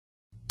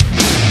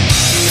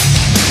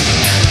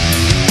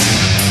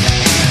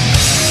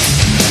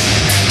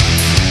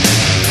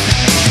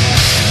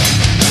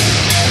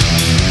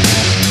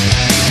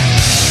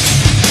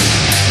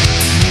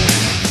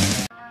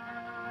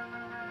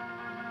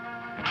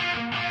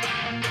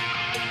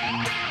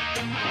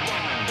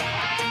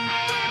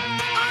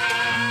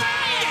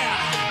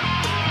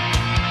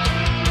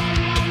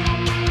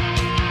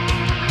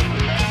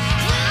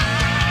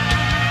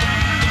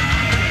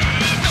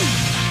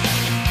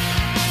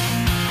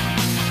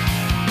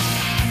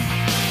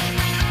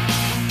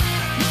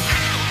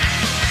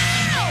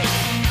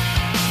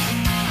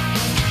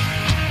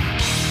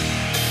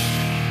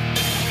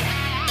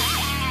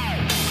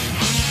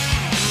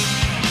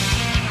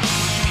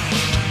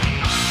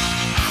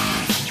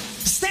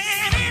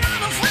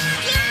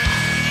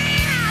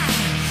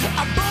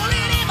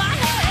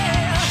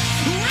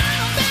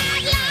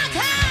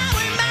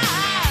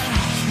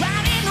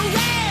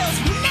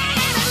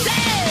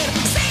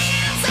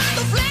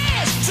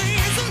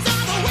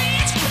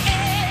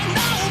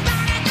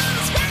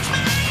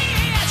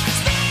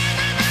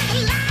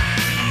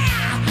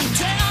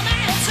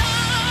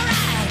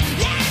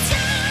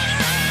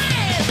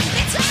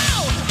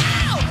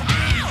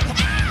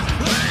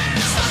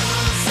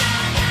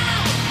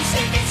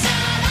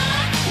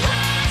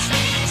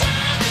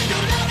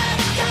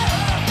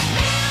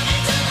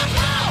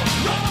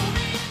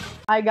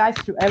Hi guys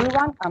to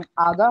everyone, I'm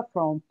Ada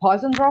from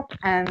PoisonedRock,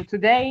 and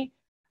today,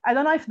 I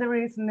don't know if there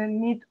is a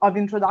need of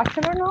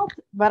introduction or not,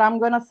 but I'm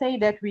gonna say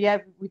that we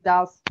have with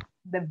us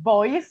the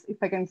voice, if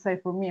I can say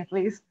for me at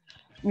least,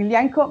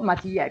 Miljenko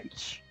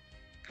Matijevich.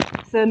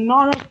 It's an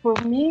honor for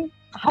me.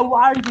 How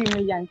are you,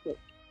 Miljenko?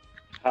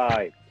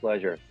 Hi,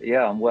 pleasure.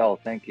 Yeah, I'm well,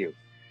 thank you.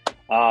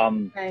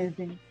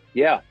 Amazing.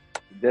 Yeah,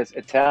 this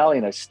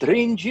Italian,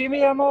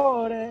 stringimi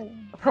amore.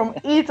 From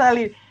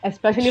Italy,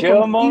 especially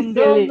from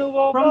Sicily.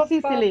 From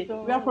Sicily.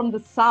 We are from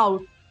the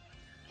south.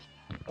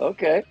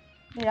 Okay.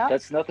 Yeah.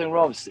 That's nothing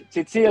wrong.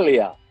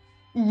 Sicilia.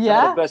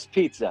 Yeah. The best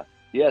pizza.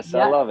 Yes,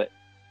 yeah. I love it.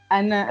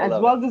 And as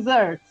well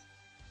dessert.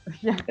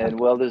 Yeah. And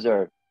well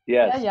deserved.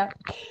 Yes. Yeah.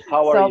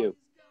 How are you?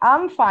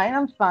 I'm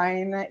fine.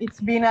 It's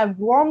been a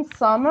warm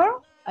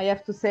summer, I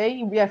have to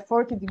say. We have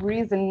 40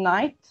 degrees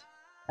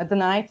at the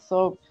night,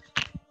 so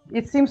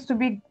it seems to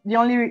be the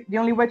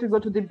only way to go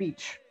to the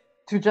beach,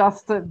 to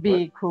just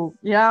be cool.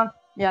 Yeah.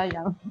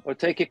 Or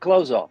take your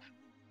clothes off,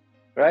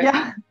 right?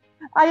 Yeah,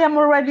 I am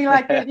already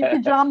like in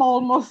pajama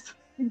almost.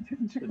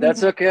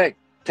 That's okay.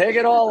 Take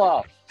it all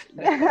off.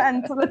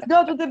 And so let's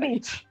go to the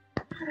beach.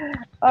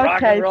 Okay.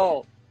 Rock and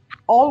roll.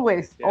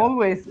 Always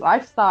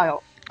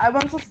lifestyle. I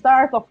want to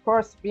start, of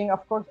course,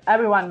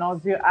 everyone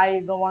knows you. I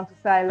don't want to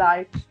say I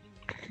like,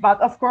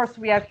 but of course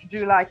we have to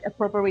do like a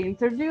proper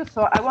interview.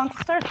 So I want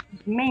to start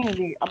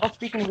mainly about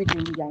speaking with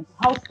you, Miljenko.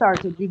 How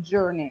started your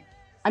journey?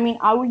 I mean,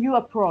 how you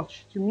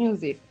approach to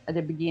music at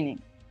the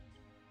beginning?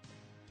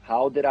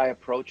 How did I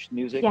approach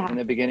music in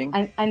the beginning?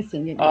 And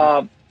singing.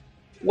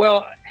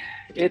 Well,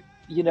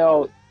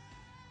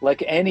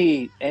 like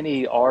any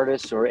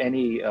artist or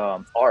any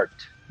art,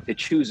 it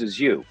chooses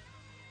you,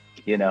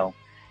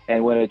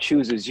 and when it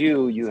chooses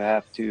you, you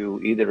have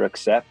to either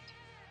accept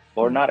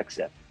or not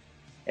accept.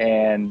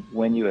 And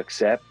when you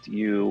accept,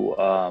 you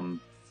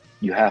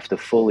have to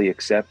fully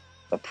accept,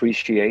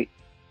 appreciate,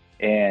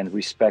 and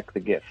respect the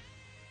gift.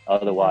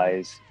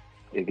 Otherwise,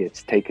 it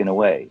gets taken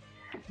away.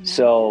 Yeah.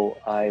 So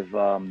I've,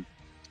 when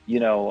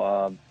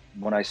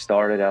I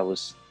started,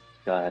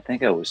 I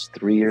think I was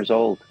 3 years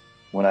old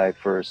when I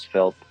first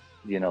felt,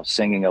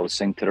 singing. I would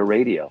sing to the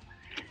radio,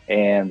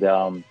 and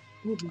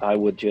I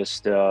would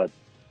just,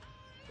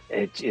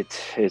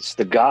 it's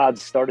the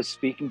gods started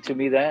speaking to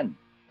me then,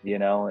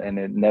 and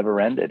it never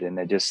ended, and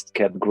it just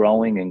kept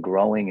growing and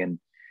growing, and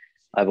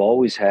I've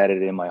always had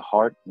it in my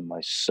heart, in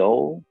my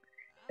soul.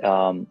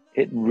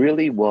 It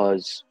really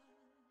was,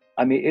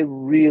 it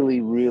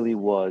really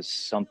was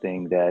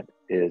something that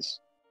is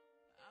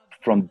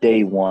from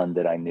day one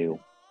that I knew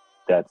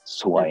that's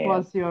who I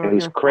am. It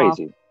was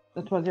crazy. Path.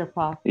 That was your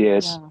path.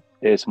 Yes,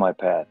 it's my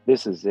path.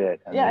 This is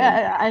it.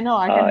 I know.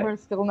 I can hear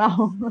still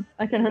now.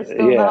 I can hear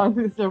still now.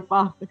 This is your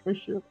path for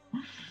sure.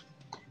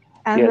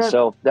 And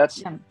so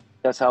that's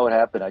how it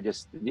happened. I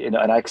just, and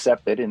I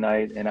accept it, and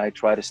I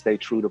try to stay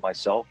true to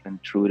myself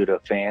and true to the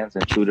fans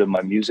and true to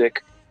my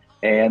music,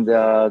 and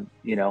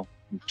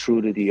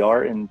true to the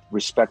art and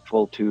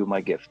respectful to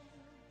my gift.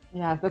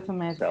 Yeah, that's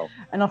amazing. So,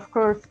 and of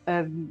course,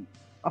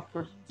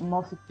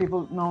 most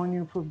people know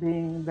you for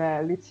being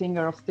the lead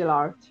singer of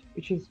Steelheart,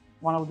 which is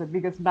one of the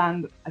biggest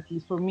bands, at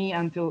least for me,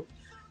 until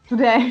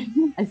today.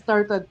 I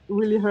started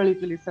really early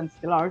to listen to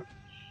Steelheart.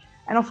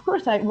 And of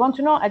course, I want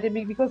to know at the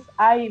beginning, because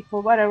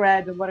for what I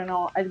read, what I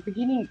know, at the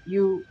beginning,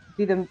 you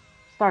didn't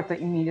start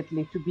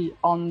immediately to be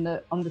on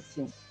the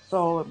scene.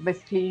 So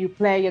basically, you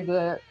play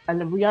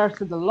and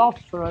rehearsed a lot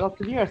for a lot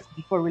of years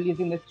before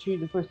releasing the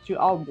first two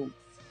albums.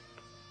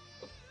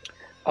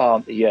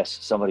 Yes,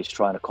 somebody's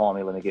trying to call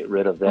me. Let me get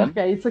rid of them.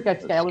 Okay, it's okay.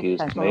 I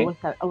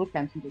will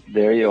cancel this.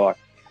 There you are.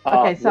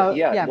 Okay, so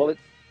Well,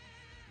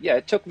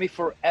 it took me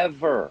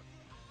forever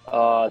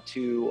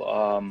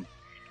to.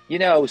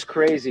 It was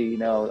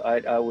crazy.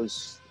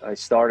 I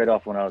started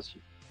off when I was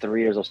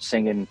 3 years old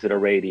singing to the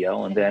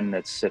radio, and then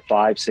it's at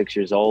 5, 6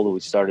 years old we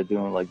started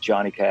doing like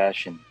Johnny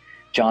Cash and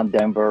John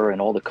Denver and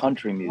all the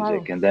country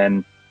music. Wow. And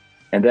then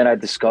And then I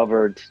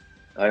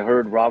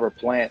heard Robert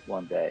Plant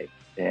one day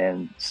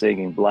and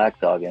singing Black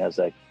Dog, and I was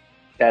like,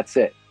 that's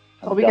it.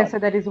 So we can say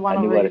that is one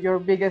of your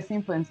biggest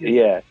influences.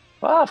 Yeah,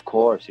 well, of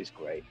course, he's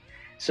great.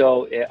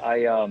 So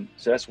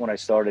so that's when I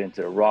started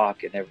into the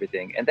rock and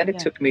everything. And then it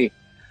took me,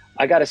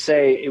 I got to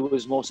say, it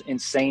was the most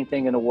insane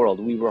thing in the world.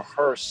 We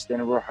rehearsed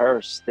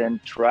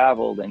and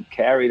traveled and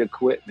carried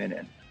equipment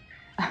and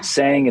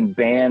sang in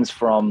bands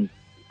from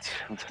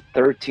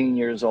 13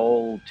 years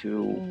old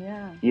to,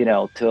 you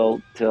know,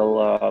 till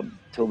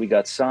we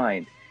got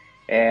signed.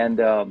 And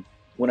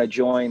when I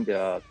joined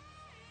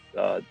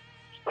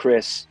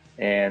Chris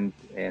and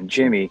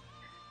Jimmy,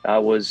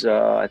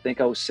 I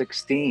think I was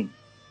 16,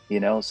 you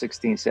know,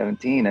 16,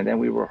 17. And then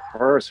we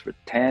rehearsed for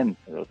 10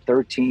 or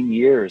 13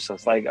 years. So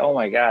it's like, oh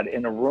my God,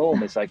 in a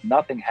room, it's like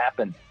nothing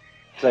happened.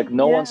 It's like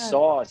no one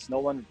saw us. No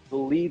one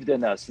believed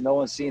in us. No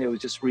one seen it. It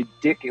was just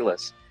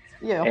ridiculous.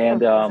 Yeah.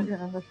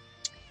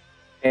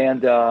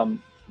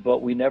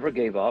 But we never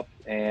gave up.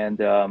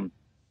 And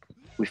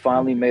we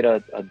finally made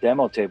a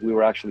demo tape. We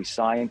were actually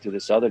signed to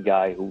this other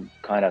guy who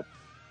kind of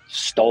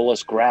stole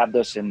us, grabbed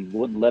us, and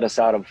wouldn't let us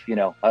out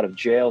of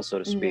jail, so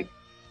to speak.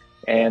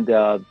 And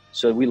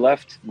so we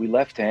left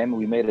him.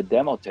 We made a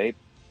demo tape,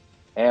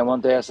 and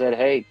one day I said,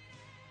 "Hey,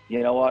 you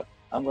know what?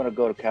 I'm going to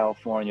go to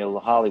California,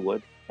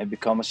 Hollywood, and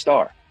become a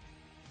star."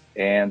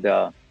 And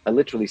I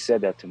literally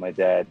said that to my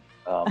dad.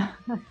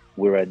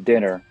 We were at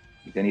dinner,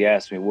 and he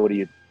asked me, "What are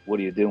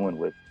you doing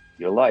with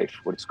your life?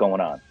 What's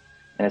going on?"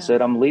 And I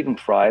said, "I'm leaving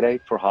Friday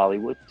for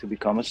Hollywood to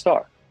become a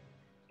star."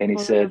 And he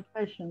said,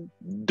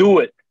 "Do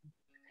it."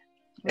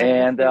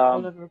 And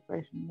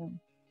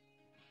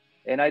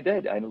I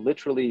did. I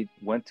literally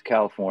went to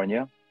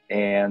California,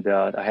 and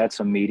I had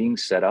some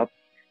meetings set up.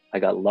 I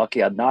got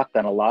lucky. I knocked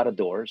on a lot of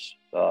doors.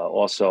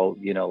 Also,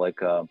 you know,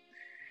 like I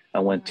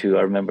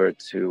remember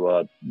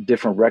to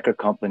different record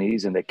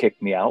companies, and they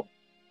kicked me out.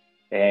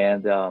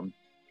 And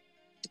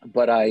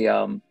but I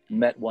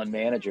met one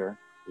manager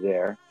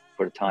there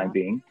for the time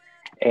being,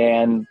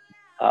 and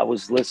I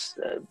was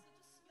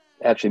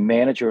actually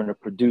manager and a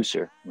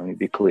producer. Let me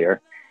be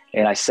clear.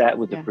 And I sat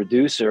with the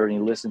producer, and he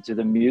listened to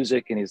the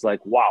music, and he's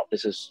like, "Wow,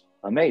 this is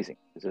amazing.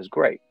 This is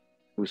great."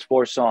 It was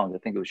 4 songs. I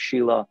think it was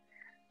Sheila,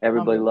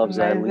 Everybody Loves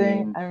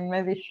Eileen,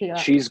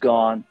 She's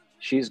Gone,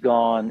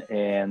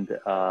 and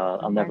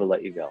I'll Never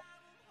Let You Go.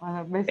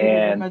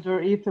 Basically, the major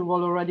hit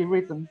was already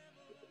written.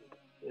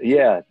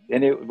 Yeah,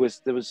 and there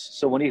was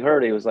so when he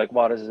heard it, he was like,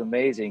 "Wow, this is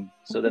amazing."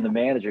 So then the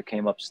manager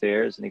came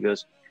upstairs, and he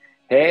goes,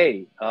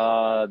 "Hey,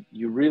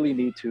 you really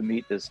need to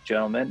meet this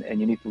gentleman, and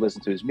you need to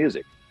listen to his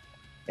music."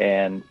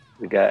 And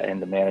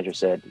the manager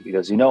said, he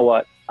goes, "You know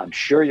what? I'm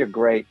sure you're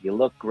great. You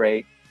look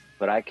great,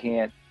 but I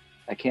can't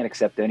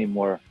accept any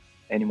more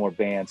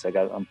bands. I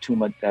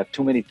have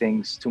too many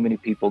things, too many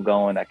people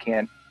going. I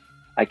can't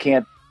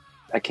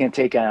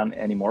take on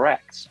any more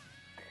acts."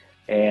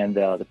 And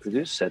the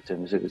producer said to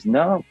him, he goes,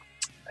 "No,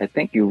 I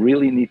think you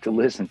really need to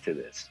listen to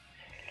this."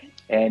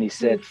 And he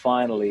said,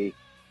 finally,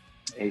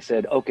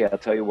 "Okay, I'll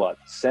tell you what,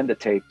 send the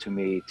tape to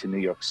me to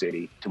New York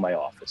City, to my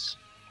office."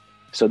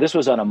 So this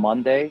was on a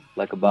Monday,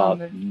 like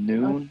about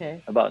noon.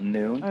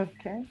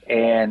 Okay.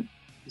 And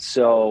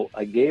so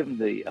I gave him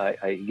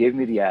gave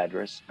me the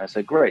address. I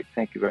said, "Great,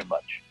 thank you very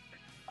much."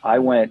 I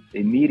went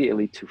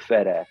immediately to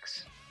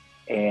FedEx,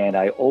 and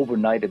I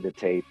overnighted the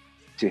tape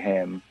to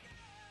him,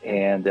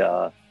 and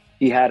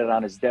he had it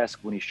on his desk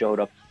when he showed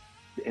up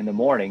in the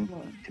morning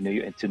to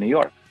New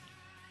York.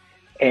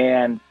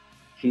 And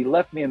he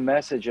left me a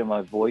message on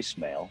my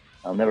voicemail.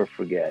 I'll never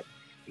forget.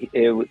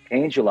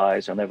 Angel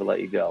Eyes, I'll Never Let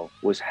You Go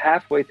was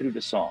halfway through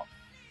the song.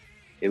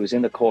 It was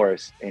in the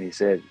chorus, and he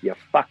said, "You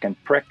fucking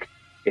prick,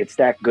 it's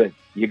that good.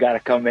 You got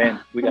to come in.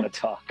 We got to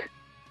talk."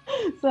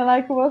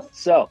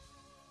 So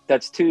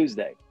that's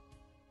Tuesday.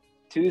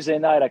 Tuesday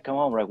night, I come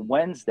home. Like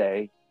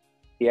Wednesday,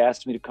 he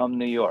asked me to come to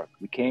New York.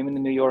 We came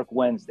into New York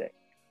Wednesday.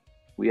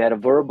 We had a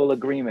verbal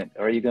agreement.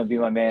 "Are you going to be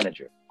my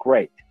manager?"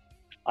 Great.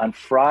 On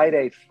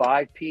Friday,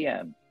 5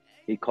 p.m.,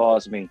 he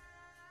calls me,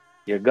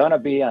 "You're going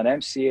to be on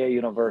MCA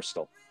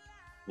Universal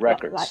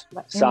Records."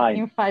 Signed.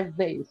 In 5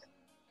 days.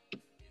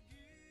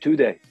 2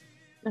 days.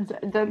 In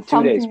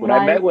 2 days. When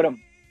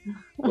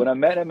I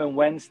met him on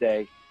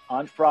Wednesday,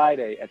 on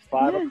Friday at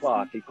 5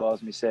 o'clock, he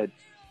calls me, said,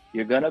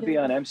 "You're going to be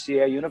on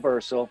MCA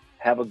Universal.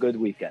 Have a good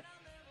weekend."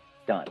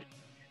 Done.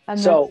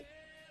 So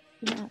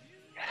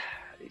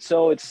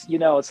it's, you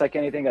know, it's like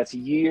anything. That's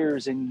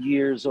years and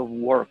years of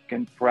work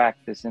and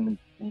practice. And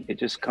it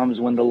just comes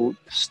when the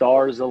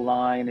stars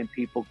align and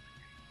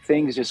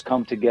things just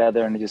come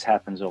together, and it just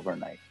happens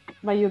overnight.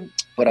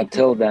 But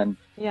until then.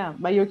 Yeah,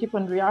 but you keep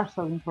on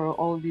rehearsing for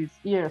all these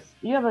years.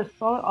 You ever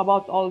thought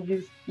about all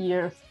these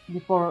years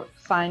before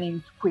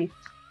signing to quit,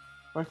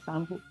 for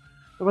example?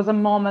 There was a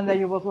moment that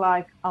you was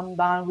like, "I'm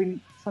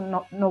done."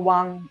 No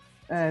one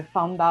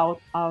found out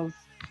as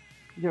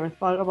you ever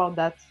thought about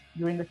that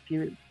during the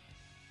period?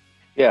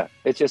 Yeah,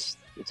 it's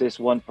just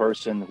one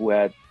person who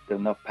had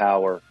enough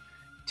power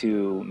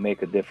to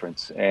make a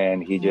difference,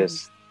 and he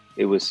just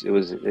it was,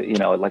 you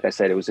know, like I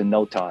said, it was in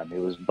no time. It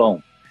was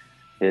boom.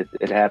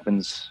 It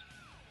happens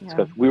It's Yeah.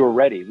 because we were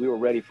ready. We were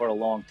ready for a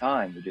long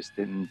time. We just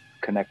didn't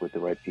connect with the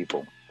right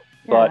people.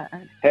 But Yeah.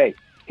 hey,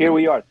 here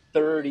we are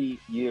 30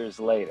 years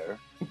later,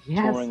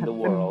 Yes. touring the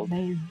world,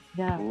 Amazing.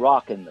 Yeah.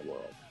 rocking the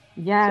world.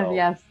 Yes. So,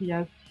 Yes.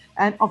 Yes.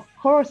 And of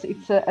course,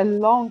 it's a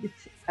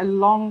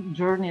long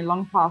journey, a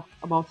long path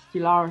about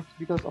still art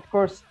because of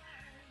course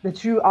the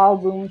two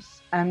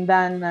albums and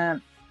then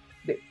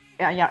the,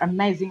 yeah,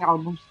 amazing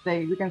albums.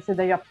 We can say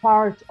they are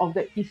part of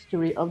the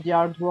history of the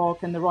hard rock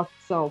and the rock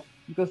itself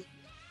because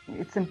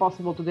it's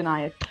impossible to deny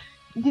it.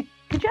 Did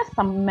you have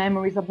some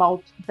memories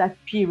about that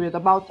period?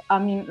 About, I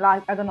mean,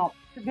 like, I don't know,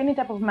 any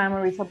type of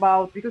memories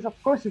about, because of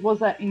course it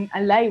was in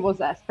LA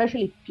was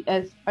especially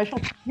a special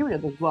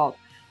period as well.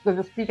 Because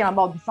you're speaking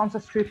about the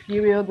Sunset Strip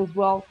period as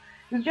well.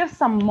 It's just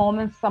some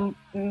moments,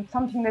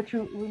 something that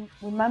you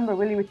remember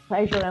really with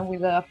pleasure and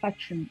with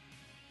affection.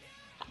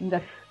 In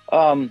that.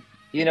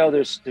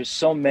 there's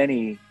so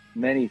many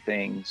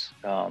things.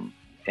 And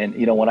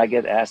when I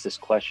get asked this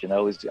question, I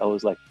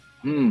was like,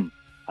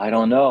 I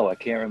don't know, I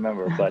can't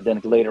remember. But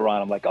then later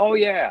on, I'm like, oh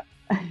yeah.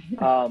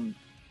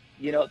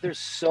 There's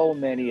so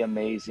many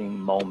amazing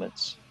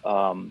moments.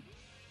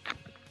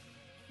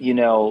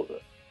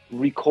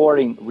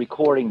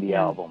 Recording the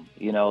album.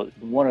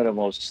 One of the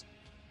most.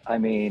 I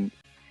mean,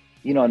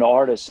 an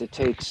artist, it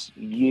takes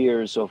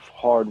years of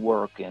hard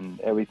work and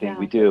everything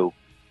we do,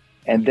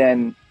 and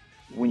then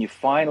when you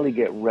finally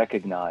get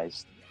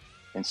recognized,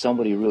 and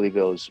somebody really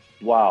goes,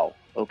 "Wow,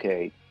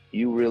 okay,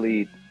 you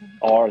really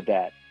are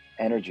that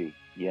energy,"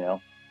 Yeah.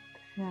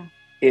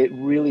 It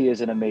really is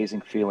an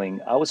amazing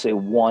feeling. I would say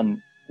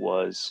one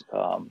was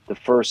the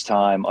first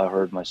time I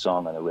heard my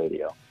song on the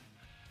radio.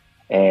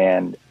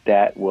 And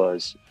that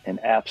was an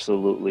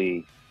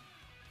absolutely,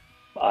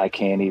 I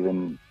can't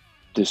even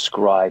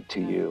describe to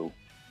you,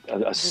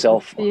 a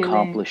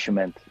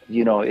self-accomplishment.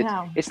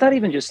 It's not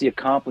even just the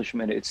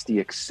accomplishment, it's the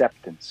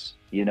acceptance,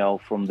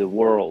 from the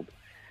world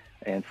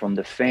and from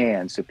the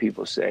fans. So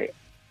people say,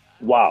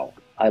 wow,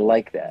 I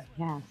like that.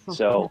 Yeah,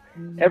 so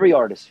every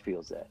artist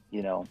feels that,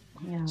 Yeah.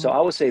 So I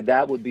would say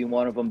that would be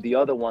one of them. The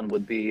other one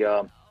would be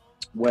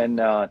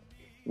when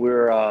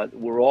we're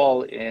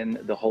all in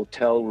the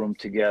hotel room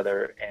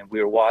together and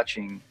we're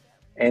watching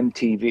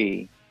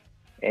MTV,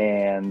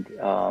 and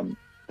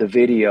the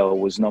video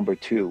was number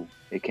 2.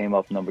 It came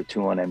up number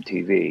 2 on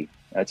MTV.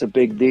 That's a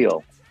big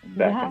deal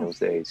back in those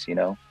days,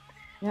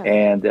 Yes.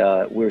 And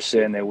we're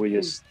sitting there, we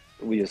just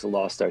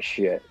lost our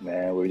shit,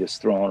 man. We're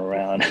just throwing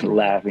around and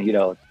laughing,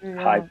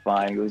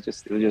 high-fiving. It was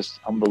just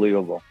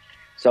unbelievable.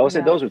 So I would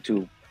say those were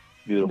 2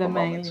 beautiful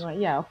moments.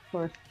 Yeah, of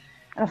course.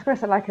 And of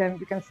course, like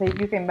you can say,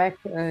 you came back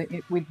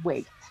with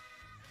Wait.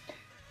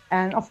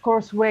 And of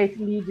course, Wait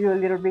lead you a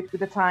little bit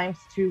with the times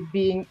to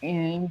being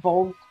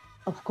involved,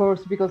 of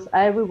course, because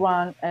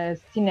everyone as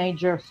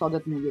teenager saw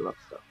that movie,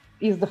 Rockstar.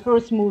 It's the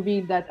first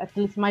movie that at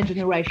least my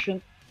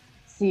generation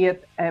see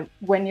it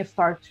when you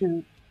start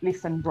to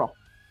listen rock.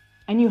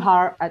 And you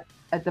are at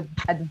the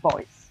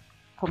voice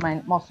for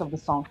most of the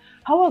song.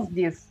 How was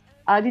this?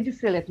 Did you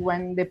feel it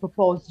when they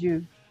proposed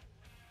you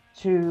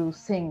to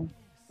sing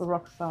the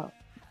Rockstar?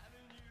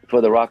 For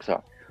the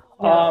Rockstar,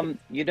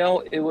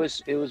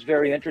 it was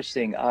very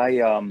interesting.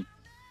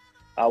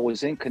 I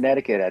was in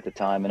Connecticut at the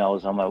time, and I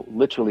was on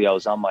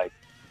my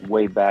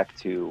way back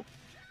to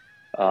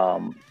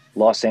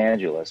Los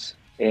Angeles,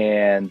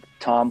 and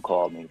Tom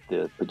called me,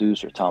 the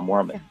producer, Tom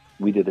Werman.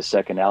 We did the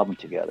second album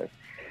together.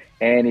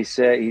 And he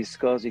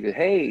goes,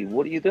 hey,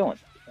 what are you doing?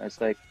 I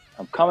was like,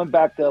 I'm coming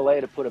back to LA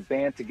to put a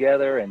band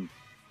together and,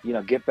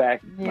 get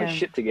back my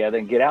shit together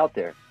and get out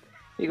there.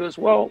 He goes,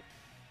 well,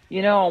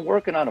 I'm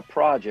working on a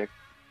project,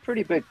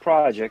 pretty big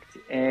project.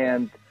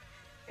 And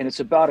it's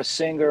about a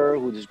singer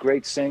who's this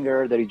great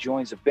singer that he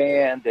joins a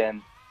band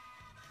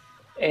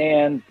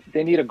and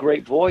they need a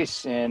great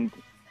voice. And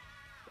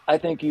I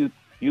think you're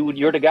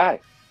the guy.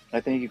 I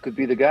think you could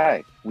be the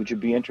guy. Would you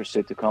be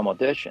interested to come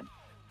audition?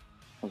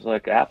 I was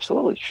like,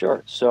 absolutely,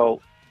 sure. So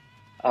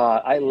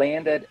I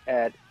landed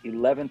at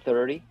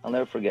 11:30. I'll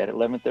never forget it,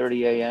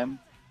 11:30 a.m.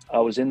 I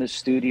was in the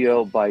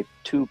studio by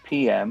 2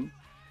 p.m.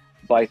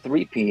 By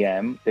 3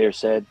 p.m., they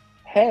said,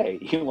 hey,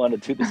 you want to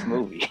do this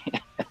movie?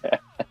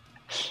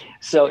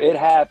 So it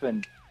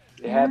happened.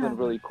 It happened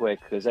really quick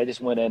because I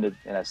just went in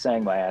and I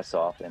sang my ass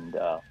off, and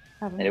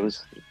it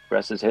was, the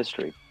rest is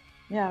history.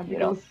 Yeah,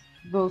 because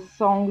those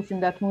songs in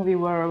that movie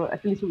were,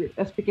 at least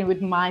speaking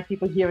with my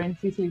people here in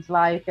Sicily, it's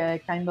like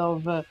kind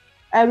of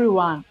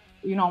everyone,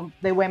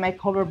 they were my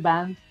cover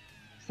band,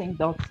 sing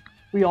those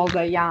We All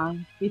Die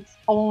Young. It's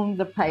on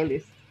the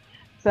playlist.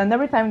 So, and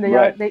every time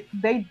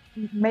they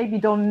maybe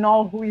don't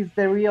know who is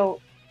the real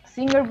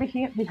singer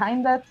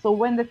behind that. So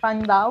when they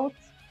find out,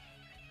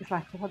 it's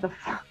like, what the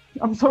fuck?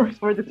 I'm sorry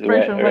for the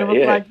expression, but it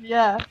was like,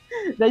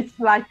 that's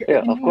like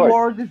the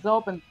world is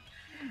open.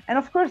 And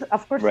of course,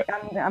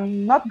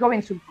 I'm not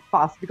going too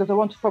fast because I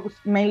want to focus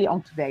mainly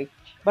on today.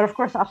 But of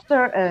course,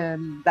 after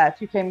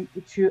that, you came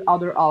to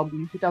other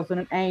albums,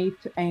 2008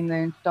 and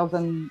then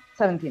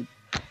 2017.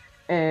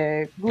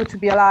 Good to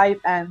Be Alive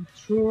and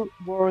True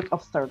Word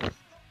of Stardust.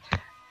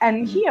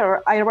 And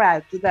here I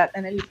read that,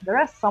 and at least there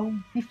is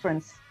some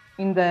difference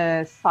in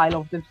the style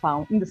of the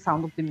sound, in the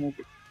sound of the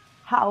music.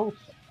 How?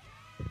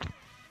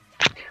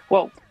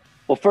 Well,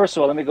 first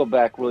of all, let me go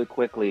back really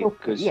quickly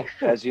because, yeah,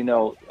 sure. as you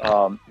know,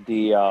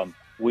 the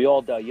 "We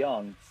All Die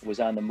Young" was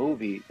on the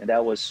movie, and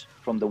that was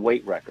from the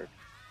Wait record.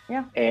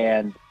 Yeah.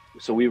 And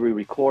so we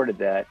re-recorded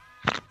that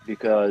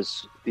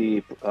because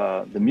the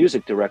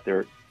music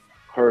director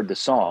heard the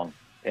song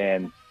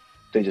and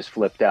they just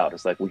flipped out.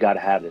 It's like, we got to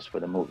have this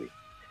for the movie.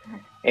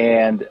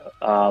 And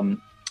the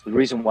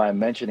reason why I'm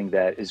mentioning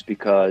that is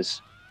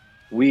because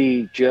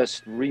we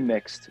just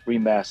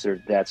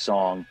remastered that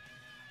song,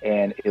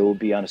 and it will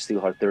be on a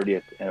Steelheart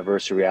 30th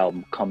anniversary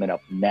album coming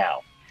up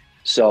now.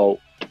 So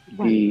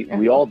the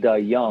 "We All Die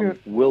Young"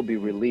 will be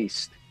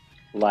released,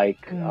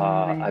 like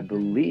I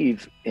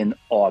believe in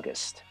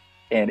August,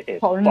 and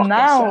it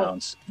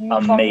sounds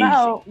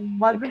amazing.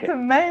 But it's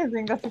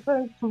amazing. That's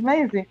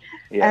amazing.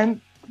 Yeah.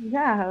 And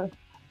yeah.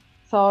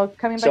 So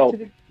coming back to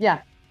the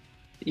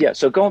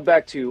so going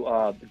back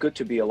to "Good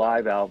to Be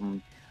Alive"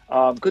 album.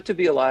 "Good to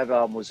Be Alive"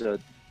 album was a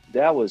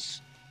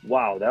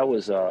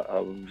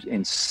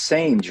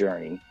insane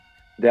journey.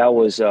 That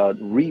was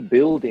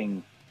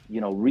rebuilding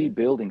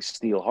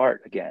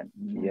Steelheart again.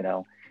 You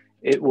know,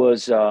 it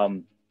was a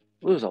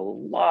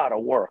lot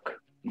of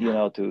work,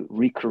 to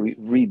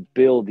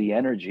rebuild the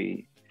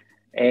energy.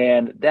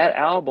 And that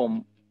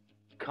album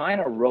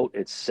kind of wrote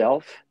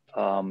itself.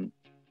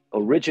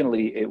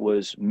 Originally, it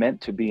was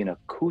meant to be an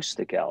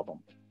acoustic album,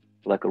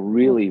 like a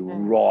really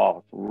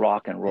raw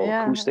rock and roll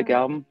acoustic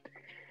album.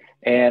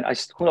 And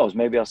who knows,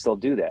 maybe I'll still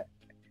do that.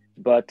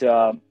 But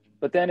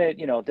then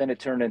it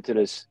turned into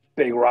this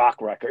big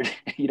rock record.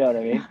 You know what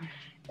I mean?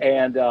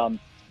 And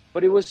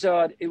but it was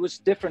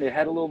different. It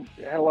had a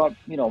lot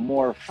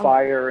more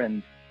fire,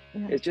 and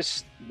it's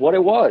just what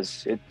it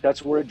was.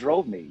 That's where it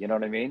drove me. You know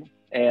what I mean?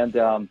 And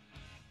I'm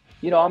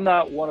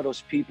not one of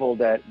those people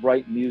that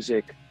write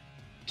music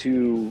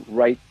to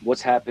write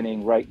what's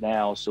happening right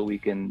now so we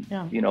can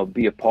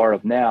be a part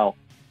of now.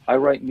 I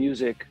write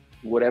music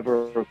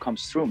whatever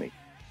comes through me.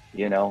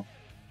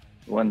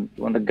 When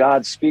the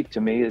gods speak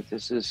to me,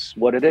 this is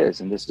what it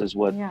is, and this is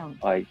what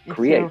I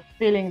create. Your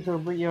feelings,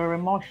 your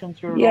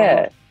emotions, your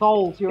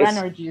souls, your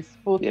energies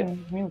put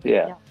in music.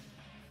 Yeah,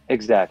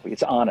 exactly.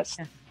 It's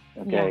honest.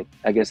 Okay,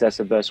 I guess that's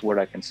the best word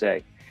I can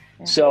say.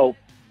 So,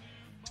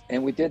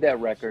 and we did that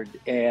record,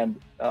 and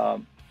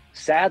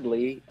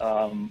sadly,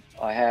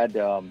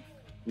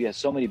 we had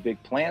so many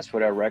big plans for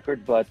that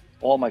record, but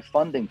all my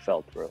funding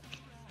fell through,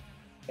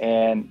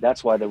 and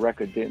that's why the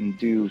record didn't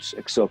do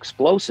so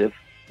explosive.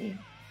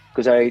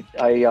 Because I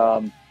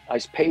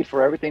paid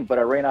for everything, but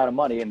I ran out of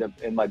money,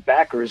 and my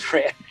backers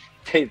ran.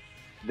 I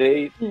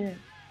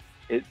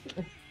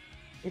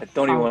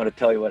don't even want to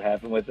tell you what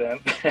happened with them.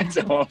 That's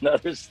a whole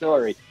nother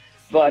story.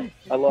 But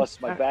I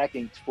lost my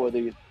backing for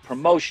the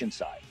promotion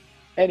side.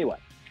 Anyway,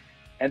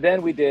 and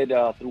then we did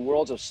Through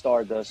Worlds of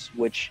Stardust,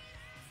 which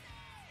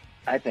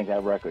I think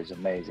that record is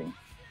amazing.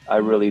 I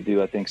really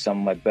do. I think some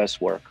of my best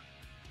work.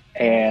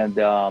 And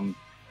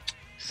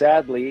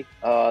sadly,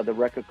 the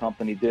record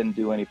company didn't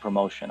do any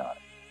promotion on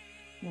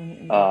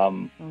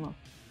it.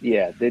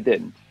 They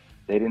didn't.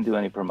 They didn't do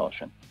any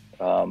promotion.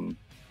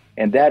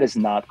 And that is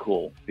not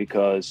cool,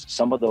 because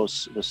some of the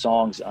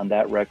songs on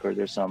that record,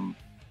 there's some,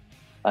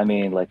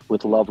 like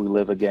With Love We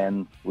Live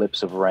Again,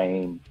 Lips of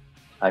Rain.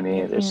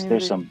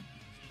 There's some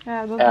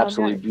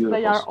absolutely beautiful.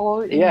 They are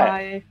all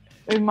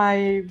in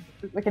my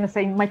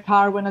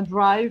car when I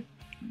drive.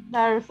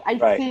 I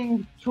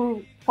sing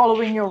through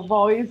following your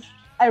voice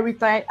every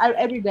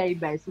day,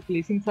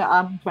 basically, since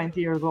I'm 20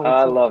 years old.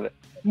 I love it.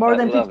 More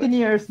than 15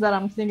 years that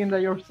I'm singing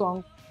your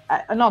song.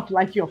 Not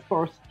like you, of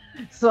course.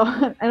 So,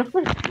 and of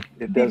course,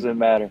 it doesn't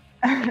matter.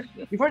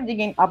 Before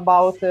digging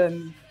about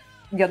the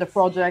other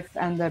projects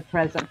and the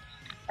present,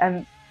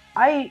 and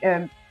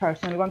I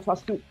personally want to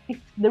ask you if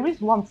there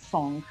is one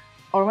song,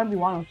 or maybe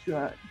one or two,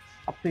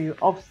 up to you,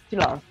 of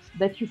Steelheart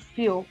that you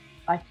feel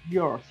like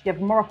yours. You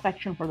have more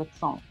affection for that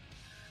song.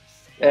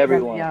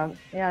 Everyone.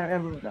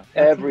 Everyone. No,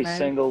 every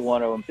single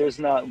one of them. There's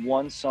not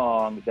one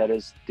song that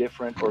is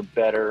different or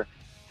better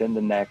than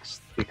the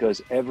next,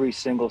 because every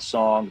single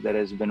song that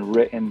has been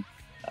written,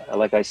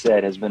 like I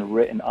said, has been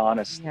written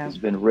honest, has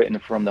been written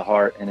from the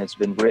heart, and it's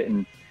been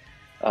written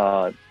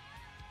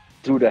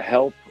through the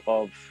help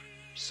of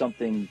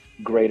something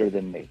greater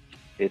than me.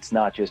 It's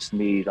not just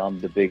me on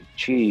the big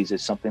cheese.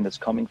 It's something that's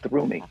coming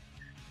through me,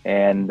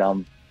 and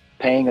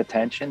paying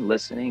attention,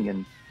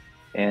 listening,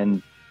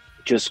 and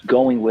just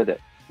going with it.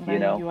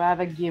 You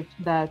have a gift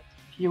that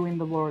few in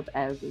the world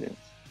has it.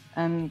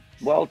 And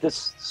well,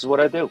 this is what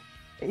I do.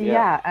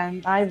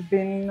 And I've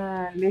been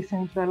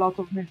listening to a lot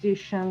of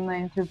musicians. I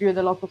interviewed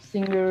a lot of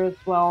singers,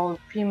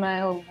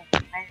 female,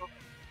 male,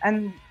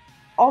 and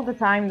all the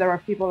time there are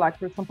people, like,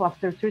 for example,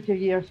 after 30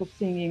 years of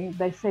singing,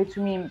 they say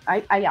to me,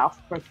 I asked,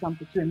 for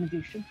example, to a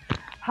musician,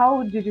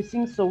 how did you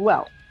sing so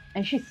well?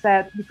 And she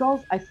said,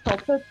 because I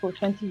stopped for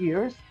 20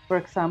 years, for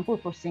example,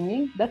 for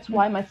singing. That's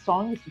why my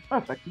song is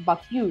perfect.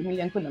 But you,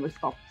 Miljenko, never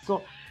stopped.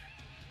 So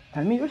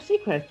tell me your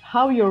secret.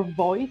 How your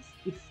voice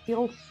is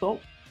still so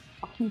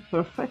fucking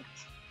perfect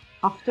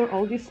after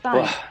all this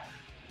time. Well,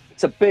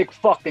 it's a big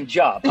fucking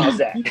job. How's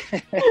that?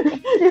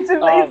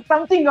 It's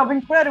something of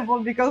incredible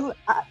because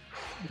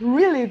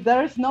really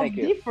there is no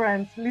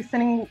difference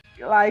listening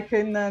like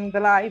in the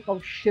life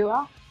of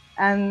Sheila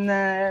and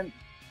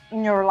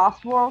in your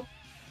last work.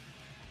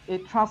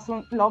 It Trust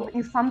and Love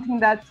is something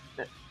that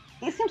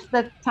it seems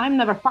that time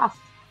never passed.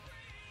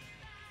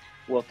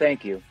 Well,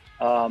 thank you.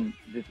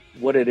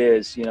 What it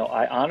is, you know,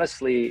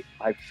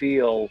 I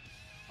feel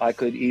I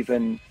could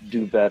even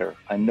do better.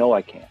 I know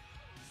I can.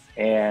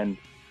 And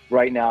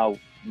right now,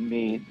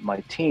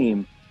 my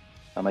team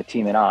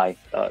and I,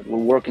 we're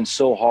working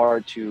so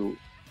hard to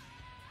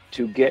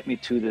get me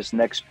to this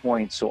next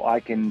point so I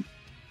can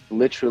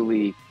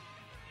literally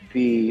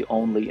be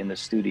only in the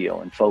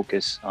studio and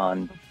focus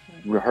on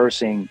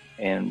rehearsing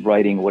and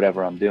writing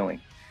whatever I'm doing.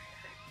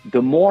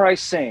 The more I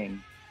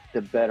sing,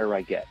 the better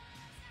I get.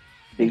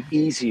 The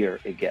easier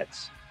it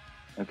gets.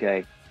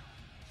 Okay.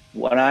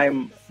 When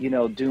I'm, you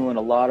know, doing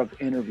a lot of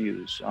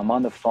interviews, I'm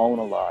on the phone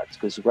a lot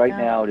because right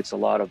now it's a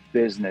lot of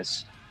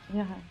business.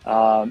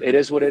 Yeah. It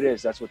is what it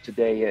is. That's what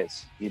today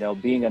is. You know,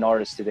 being an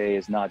artist today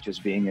is not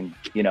just being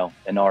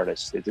an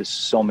artist. There's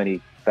so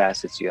many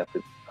facets you have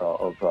to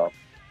of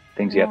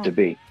things you have to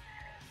be.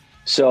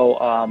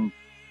 So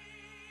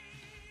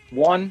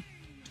one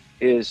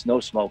is no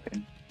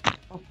smoking.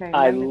 Okay.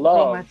 I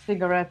love my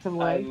cigarette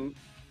away.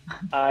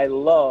 I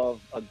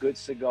love a good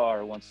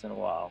cigar once in a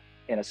while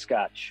and a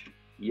scotch.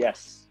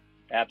 Yes,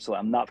 absolutely.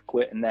 I'm not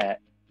quitting that.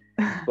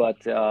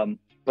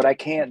 But I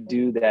can't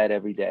do that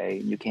every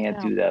day. You can't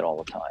do that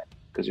all the time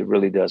because it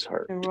really does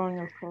hurt.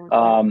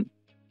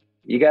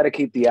 You got to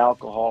keep the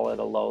alcohol at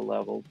a low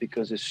level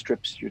because it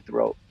strips your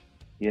throat.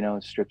 You know,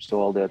 it strips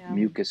all the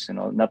mucus and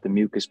all, not the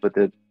mucus, but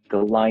the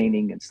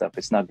lining and stuff.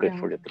 It's not good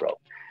for the throat.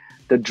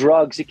 The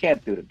drugs, you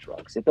can't do the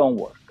drugs. It don't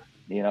work.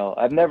 You know,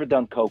 I've never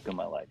done coke in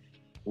my life.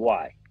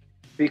 Why?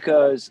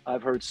 Because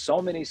I've heard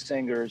so many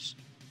singers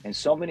and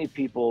so many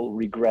people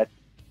regret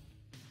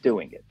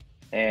doing it.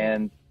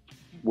 And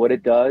what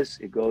it does,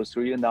 it goes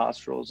through your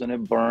nostrils and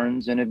it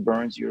burns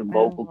your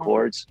vocal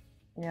cords.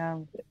 Yeah.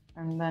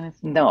 And then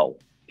it's no.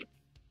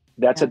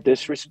 That's a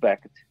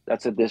disrespect.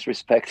 That's a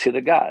disrespect to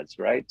the gods,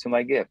 right? To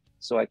my gift.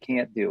 So I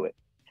can't do it.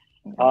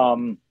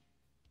 And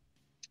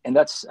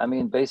that's, I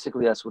mean,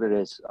 basically that's what it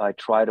is. I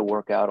try to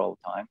work out all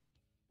the time.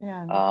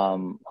 Yeah.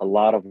 A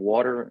lot of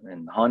water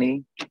and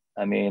honey.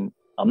 I mean,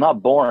 I'm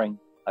not boring.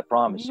 I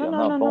promise you, I'm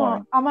not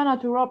boring. I'm a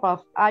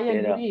naturopath. I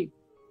agree.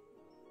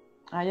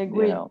 I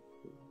agree. You know,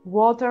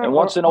 water and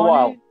once in a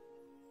while,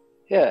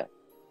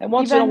 and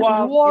once in a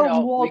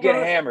while, we get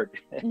hammered.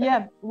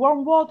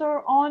 Warm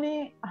water,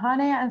 honey,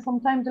 and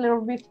sometimes a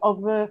little bit of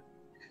we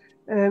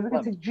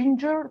can say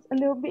ginger, a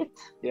little bit.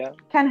 Yeah,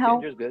 can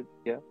help. Ginger's good.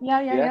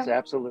 Yeah. Yes,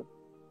 absolutely.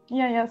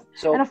 Yes.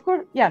 So, and of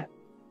course,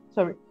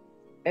 sorry.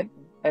 And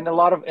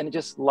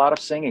just a lot of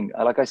singing.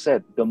 Like I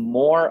said, the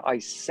more I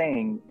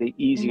sing, the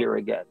easier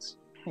it gets.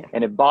 Yeah.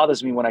 And it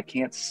bothers me when I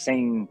can't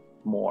sing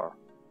more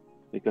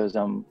because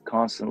I'm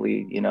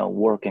constantly,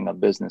 working on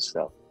business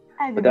stuff.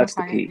 But that's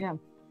the key.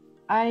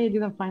 I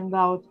didn't find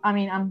out. I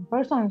mean, I'm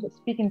personally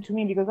speaking to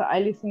me because I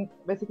listen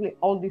basically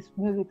all this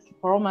music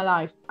for all my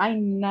life. I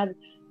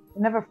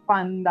never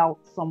find out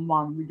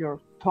someone with your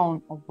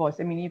tone of voice.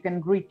 I mean, you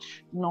can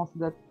reach notes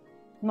that,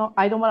 no,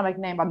 I don't want to make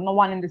name, but no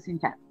one in the scene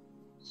can.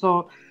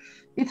 So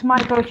it's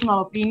my personal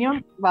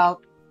opinion, but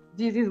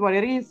this is what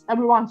it is.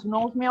 Everyone who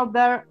knows me out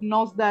there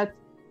knows that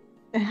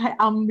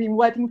I've been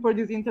waiting for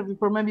this interview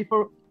for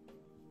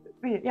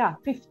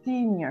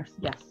 15 years.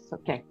 Yes,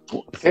 okay.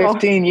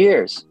 15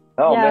 years.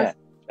 Oh, yes, man,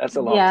 that's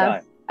a long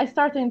time. I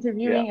started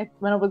interviewing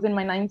when I was in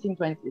my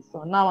 1920s,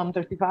 so now I'm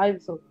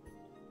 35, so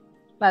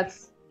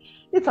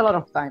it's a lot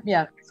of time.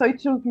 Yeah, so it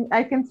took me,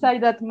 I can say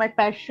that my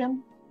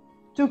passion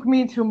took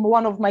me to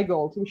one of my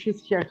goals, which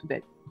is here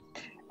today.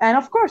 And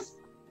of course,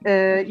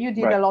 you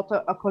did a lot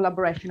of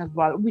collaboration as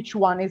well. Which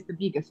one is the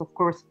biggest? Of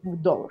course,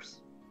 with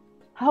Doors.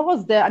 How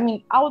was that? I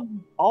mean, how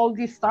all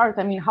this start?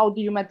 I mean, how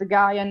did you met the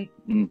guy? And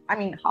I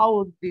mean, how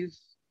was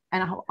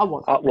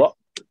it? Well,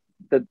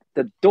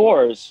 the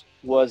Doors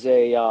was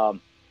that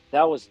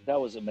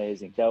was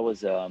amazing. That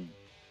was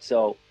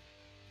so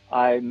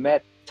I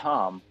met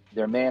Tom,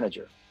 their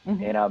manager,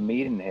 and I'm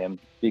meeting him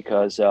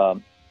because I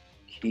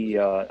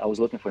was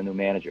looking for a new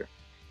manager,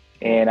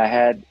 and I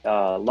had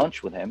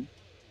lunch with him.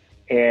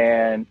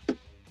 And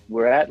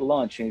we're at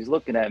lunch and he's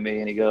looking at me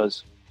and he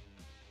goes,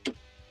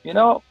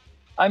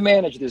 I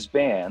manage this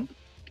band,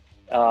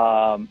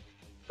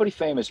 pretty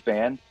famous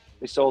band.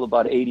 They sold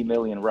about 80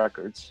 million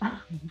records.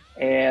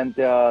 And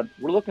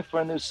we're looking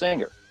for a new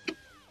singer.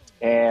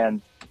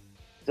 And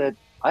said,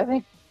 I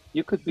think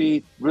you could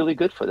be really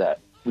good for that.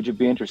 Would you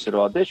be interested to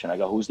audition? I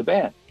go, who's the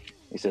band?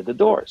 He said, The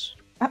Doors.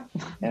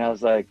 And I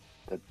was like,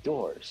 The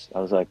Doors? I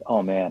was like,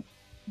 oh man.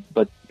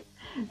 But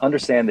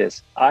understand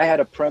this. I had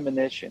a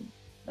premonition.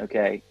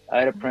 Okay. I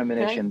had a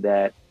premonition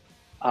that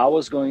I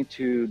was going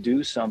to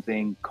do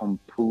something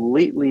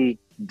completely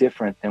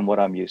different than what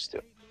I'm used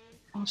to.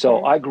 So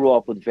Okay. I grew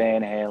up with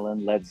Van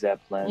Halen, Led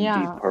Zeppelin, Deep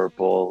Yeah.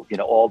 Purple, you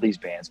know, all these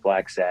bands,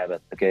 Black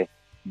Sabbath. Okay.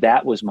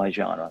 That was my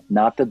genre,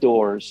 not the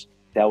Doors.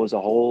 That was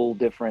a whole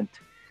different,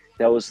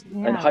 that was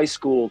in Yeah. high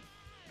school.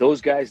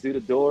 Those guys do the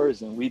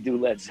Doors and we do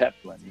Led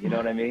Zeppelin. You know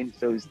what I mean?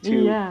 So it was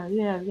two. Yeah.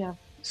 Yeah. Yeah.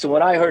 So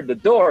when I heard the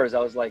Doors, I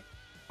was like,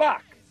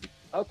 fuck.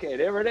 Okay,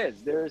 there it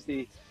is. There's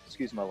the,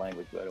 excuse my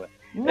language, by the way.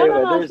 No, no,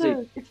 Anyway, no. there's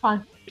the, It's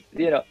fine.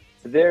 you know,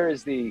 there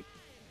is the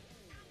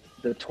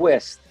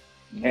twist.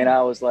 And Yeah.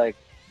 I was like,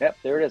 yep,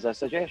 there it is. I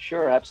said, yeah,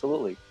 sure,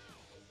 absolutely.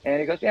 And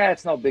he goes, yeah,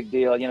 it's no big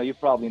deal. You know, you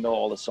probably know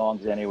all the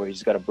songs anyway. You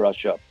just got to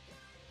brush up.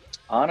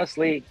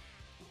 Honestly,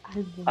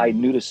 I I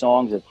didn't. knew the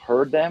songs, I've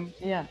heard them,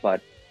 Yeah.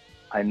 but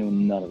I knew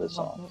none of the No,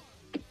 songs.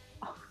 no.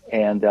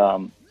 And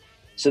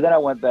so then I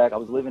went back. I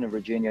was living in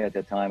Virginia at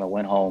that time. I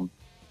went home,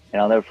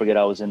 and I'll never forget.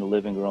 I was in the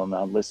living room.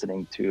 I'm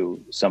listening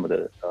to some of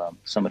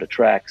the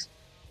tracks,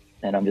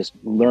 and I'm just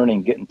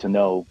learning, getting to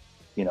know,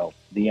 you know,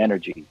 the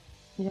energy,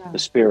 Yeah. the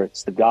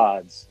spirits, the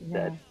gods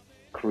that Yeah.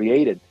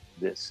 created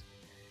this.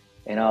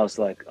 And I was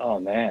like, oh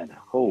man,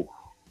 oh,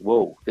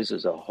 whoa, this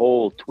is a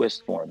whole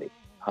twist for me.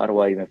 How do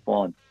I even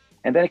fall in?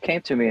 And then it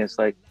came to me, it's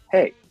like,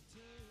 hey,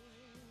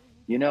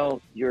 you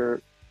know,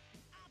 you're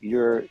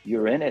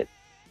in it.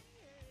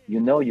 You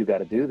know you got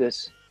to do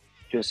this.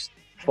 Just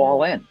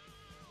fall in.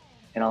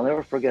 And I'll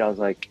never forget, I was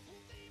like,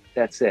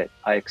 that's it.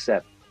 I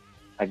accept.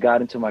 I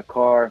got into my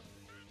car.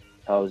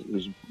 It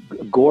was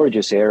a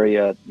gorgeous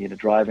area, you know,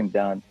 driving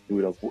down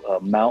through the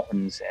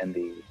mountains and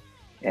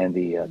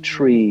the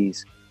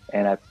trees.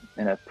 And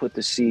I put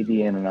the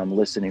CD in and I'm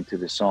listening to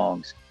the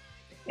songs.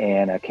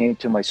 And I came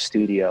to my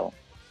studio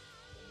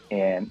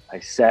and I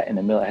sat in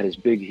the middle. I had this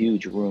big,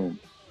 huge room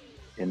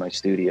in my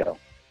studio.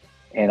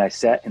 And I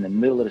sat in the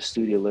middle of the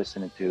studio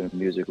listening to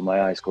music with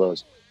my eyes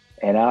closed.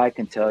 And I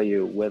can tell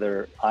you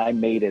whether I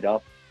made it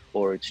up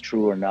or it's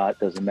true or not,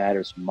 doesn't matter.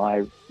 It's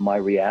my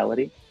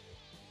reality.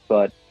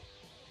 But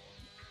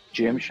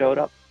Jim showed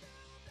up,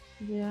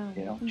 Yeah.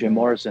 you know, Jim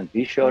Morrison,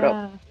 he showed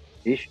up.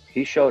 Yeah.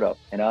 He showed up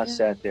and I Yeah.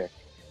 sat there.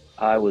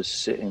 I was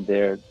sitting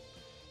there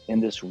in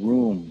this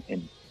room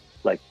in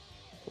like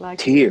Like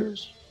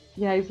tears,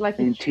 yeah, it's like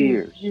in it's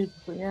huge, tears.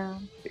 beautiful. Yeah.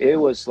 It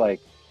was like,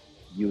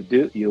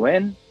 you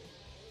in?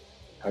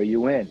 Are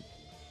you in?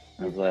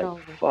 I was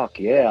like, fuck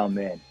yeah, I'm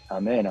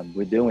in.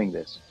 We're doing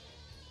this.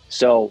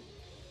 So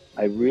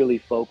I really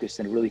focused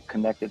and really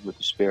connected with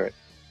the spirit.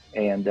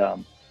 And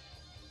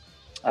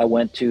I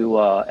went to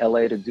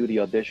LA to do the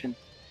audition.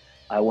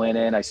 I went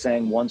in, I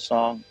sang one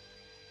song,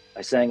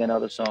 I sang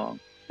another song.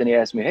 Then he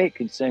asked me, hey,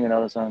 can you sing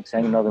another song?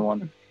 Sang another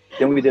one.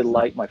 Then we did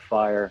Light My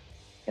Fire.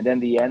 And then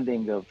the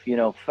ending of, you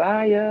know,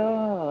 fire,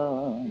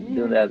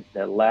 doing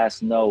that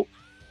last note.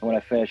 And when I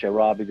finished,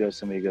 Robbie goes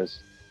to me, he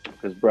goes,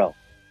 bro,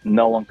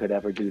 no one could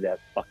ever do that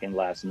fucking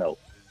last note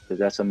because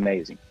that's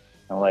amazing.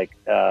 I'm like,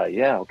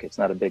 yeah, okay, it's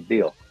not a big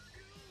deal.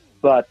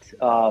 But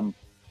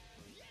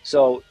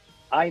so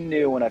I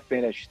knew when I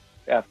finished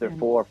after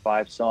 4 or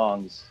 5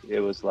 songs, it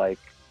was like,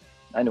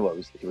 I knew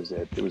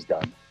it was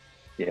done,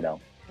 you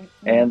know.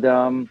 And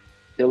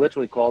they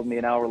literally called me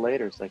an hour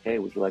later. It's like, hey,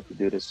 would you like to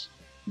do this?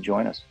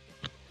 Join us.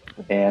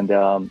 And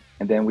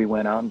then we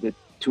went out and did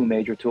 2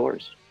 major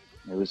tours.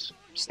 It was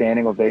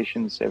standing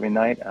ovations every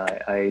night.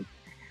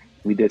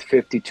 We did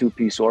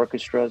 52-piece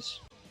orchestras.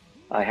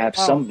 I have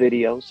some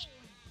videos.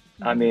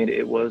 I mean,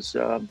 it was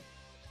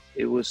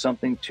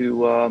something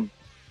to,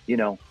 you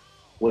know,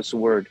 what's the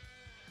word?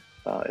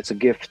 It's a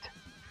gift,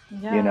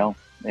 you know,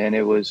 and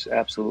it was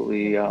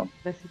absolutely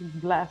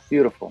blessed.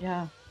 Beautiful.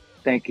 Yeah.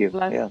 Thank you.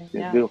 Blessing.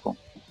 Yeah, beautiful.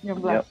 You're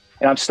blessed. Yep.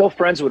 And I'm still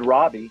friends with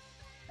Robbie.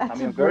 That's I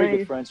mean, I'm very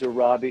good friends with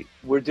Robbie.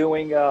 We're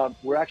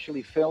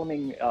actually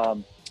filming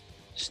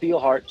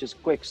Steelheart,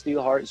 just quick.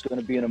 Steelheart is going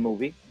to be in a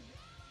movie.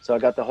 So I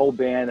got the whole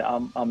band.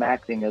 I'm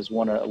acting as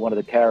one of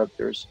the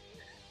characters.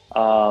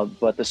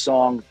 But the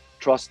song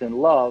Trust and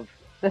Love.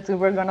 That's what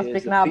we're going to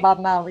speak about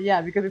now.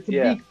 Yeah, because it's a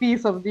big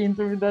piece of the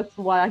interview. That's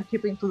why I'm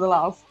keeping to the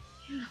last.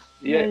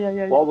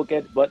 Yeah. Well, we'll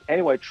get, but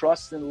anyway,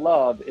 Trust and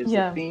Love is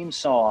the theme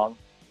song,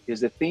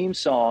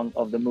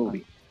 of the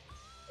movie.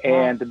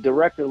 And the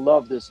director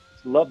loved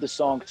the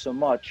song so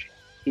much,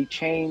 he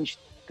changed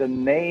the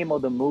name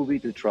of the movie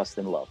to Trust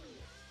and Love.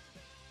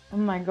 Oh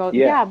my God.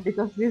 Yeah,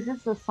 because this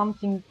is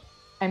something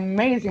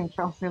amazing.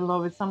 Trust and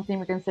Love is something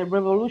we can say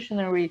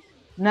revolutionary,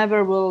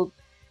 never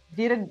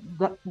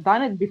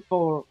done it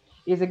before.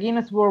 It's a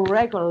Guinness World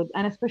Record,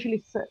 and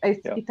especially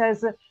it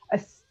has a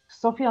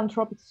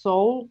sophianthropic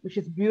soul, which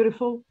is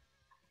beautiful.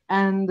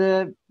 And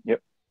I'll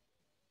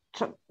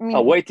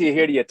wait till you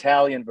hear the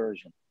Italian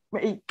version.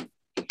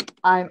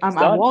 I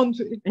want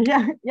to.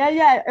 Yeah.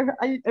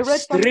 I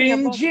read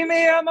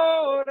Stringimi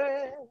amore.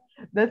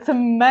 That's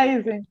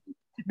amazing,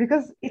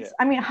 because it's.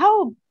 I mean,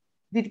 how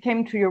did it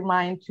came to your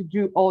mind to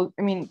do all?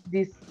 I mean,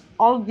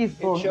 all these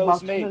books.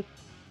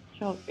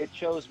 It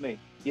shows me.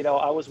 You know,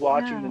 I was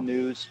watching the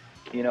news.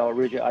 You know,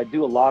 originally, I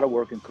do a lot of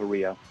work in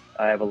Korea.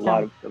 I have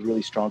a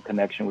really strong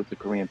connection with the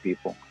Korean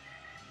people,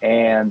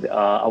 and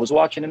I was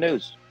watching the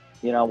news.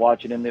 You know,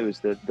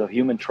 the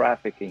human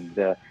trafficking,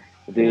 the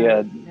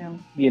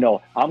you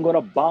know, I'm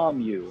gonna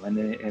bomb you, and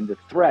the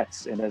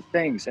threats and the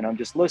things, and I'm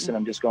just listening.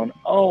 I'm just going,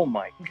 oh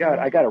my God,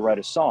 I gotta write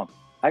a song.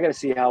 I gotta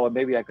see how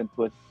maybe I can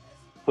put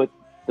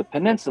the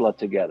peninsula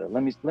together.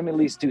 Let me at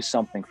least do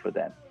something for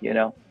them, you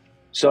know.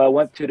 So I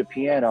went to the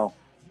piano,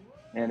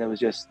 and it was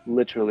just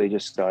literally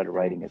just started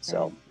writing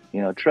itself.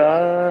 You know,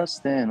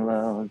 trust and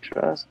love,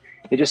 trust.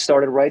 It just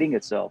started writing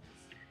itself,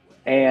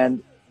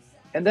 and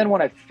then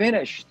when I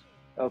finished,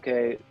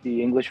 okay,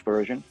 the English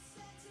version.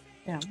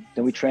 Yeah.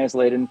 Then we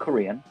translated in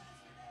Korean.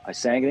 I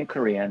sang it in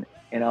Korean,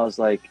 and I was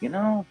like, you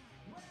know,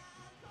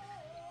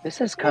 this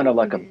is kind of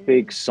like a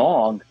big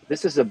song.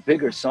 This is a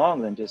bigger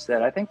song than just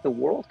that. I think the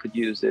world could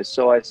use this.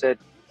 So I said,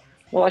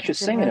 well, I should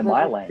sing it in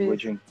my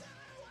language. And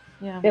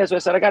so I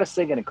said, I got to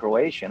sing it in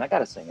Croatian. I got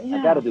to sing it.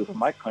 I got to do it for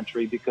my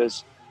country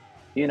because,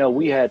 you know,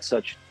 we had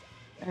such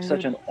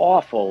an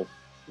awful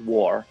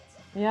war.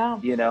 Yeah.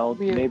 You know,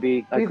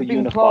 maybe I could been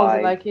unify.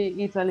 Close, like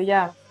Italy,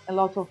 yeah. A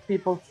lot of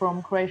people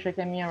from Croatia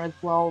came here as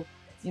well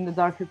in the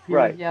darker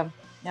period. Right.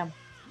 Yeah.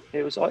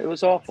 It was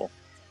awful.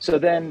 So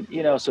then,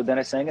 you know,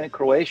 I sang it in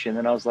Croatian,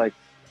 and I was like,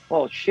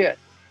 well, shit,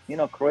 you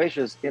know,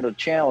 Croatia's, you know,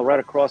 channel right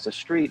across the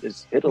street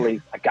is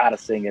Italy. I gotta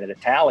sing it in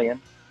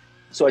Italian.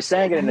 So I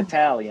sang it in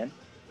Italian.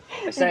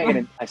 I sang it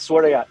in, I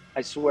swear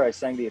I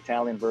sang the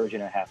Italian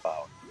version in a half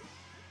hour.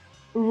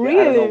 Really?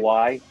 Yeah, I don't know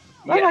why.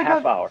 Oh yeah,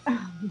 half hour.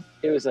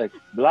 It was like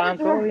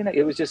Blanco, you know,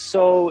 it was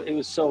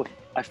so,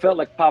 I felt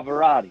like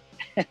Pavarotti.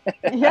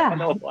 Yeah. I don't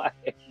know why.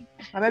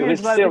 It was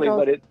silly,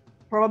 but it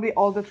probably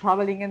all the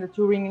traveling and the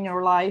touring in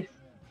your life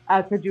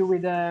helped you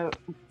with the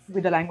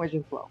language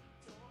as well.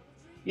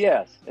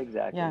 Yes,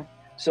 exactly. Yeah.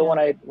 So when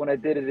I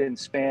did it in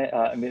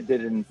did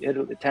it in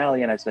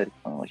Italian, I said,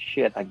 oh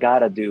shit, I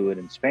gotta do it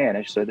in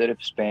Spanish. So I did it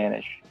in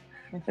Spanish,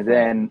 and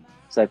then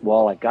it's like,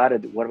 well,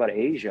 what about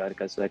Asia?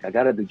 Because like I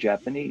gotta do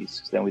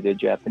Japanese. So then we did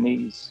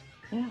Japanese.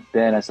 Yeah.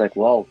 Then I was like,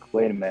 well,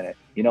 wait a minute,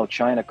 you know,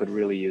 China could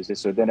really use this.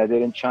 So then I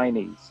did in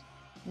Chinese,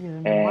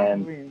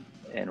 and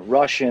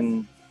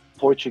Russian,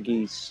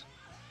 Portuguese,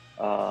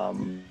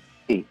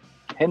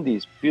 Hindi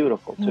is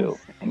beautiful too.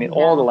 I mean,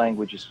 all the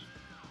languages.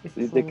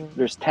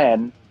 There's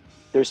 10,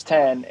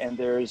 and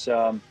there's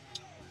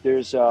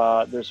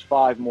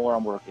 5 more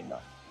I'm working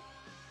on.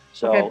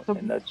 So, so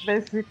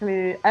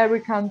basically, every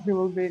country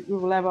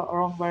will have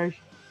our own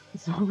version.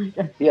 So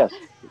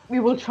we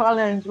will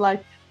challenge,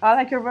 like, I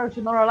like your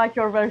version, or I like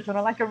your version,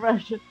 I like your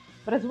version.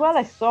 But as well,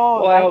 I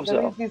saw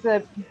is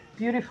this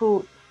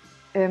beautiful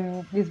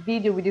this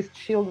video with these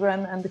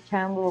children and the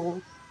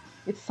candles.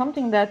 It's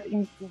something that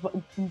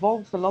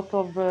involves a lot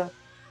of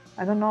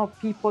I don't know,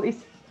 people.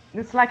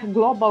 It's like a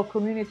global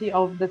community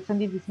of that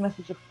sending this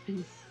message of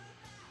peace.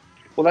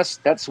 Well,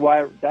 that's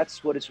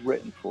what it's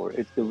written for.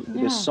 It's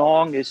the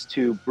song is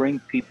to bring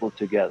people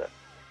together,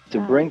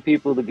 bring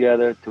people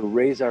together, to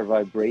raise our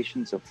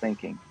vibrations of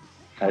thinking.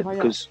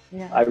 Because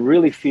I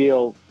really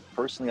feel,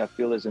 personally,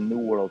 there's a new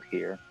world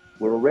here.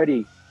 We're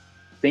already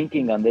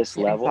thinking on this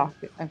level.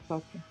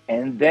 Exactly.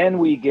 And then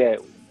we get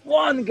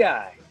one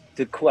guy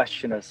to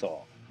question us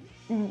all.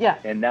 Yeah.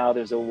 And now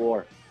there's a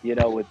war, you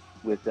know,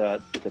 with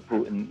the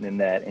Putin and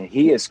that, and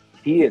he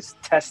is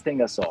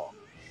testing us all.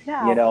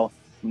 Yeah. You know,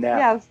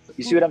 now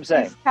you see what I'm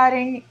saying? He's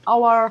cutting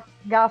our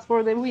gas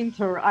for the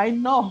winter. I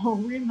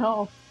know, we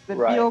know the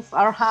bills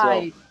are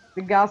high. So,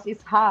 the gas is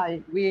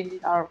high. We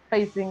are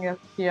facing it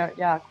here,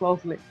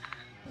 closely.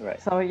 Right.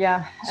 So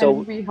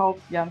and we hope,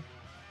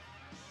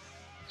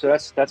 So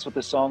that's what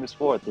the song is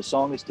for. The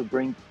song is to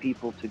bring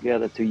people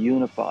together, to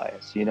unify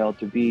us. You know,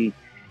 to be,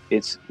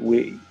 there's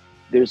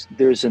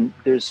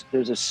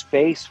a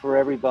space for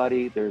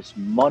everybody. There's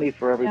money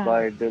for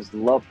everybody. There's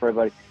love for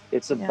everybody.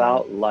 It's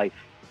about life,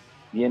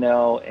 you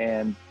know.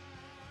 And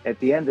at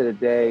the end of the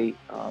day,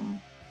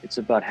 it's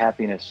about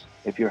happiness.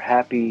 If you're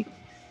happy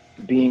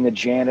being a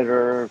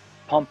janitor,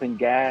 pumping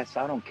gas,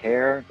 I don't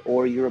care,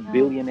 or you're a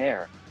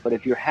billionaire. But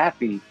if you're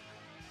happy,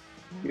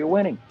 you're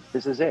winning.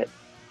 This is it.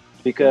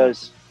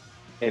 Because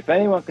if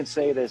anyone can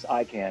say this,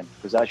 I can,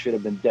 because I should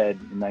have been dead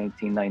in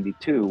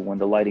 1992 when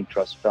the lighting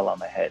truss fell on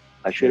my head.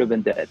 I should have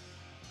been dead.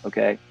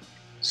 Okay.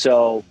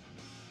 So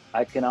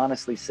I can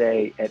honestly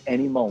say at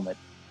any moment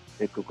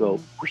it could go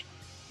whoosh,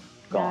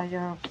 gone.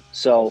 Yeah.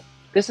 So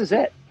this is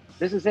it.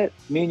 This is it.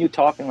 Me and you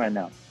talking right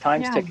now.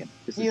 Time's ticking.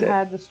 This is it. You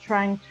had this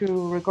trying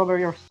to recover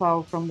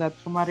yourself from that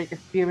traumatic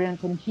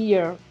experience, and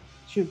here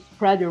to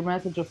spread your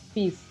message of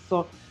peace.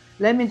 So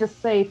let me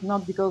just say it,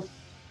 not because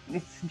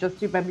it's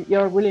just you, but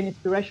you're really an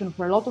inspiration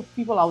for a lot of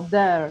people out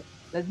there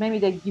that maybe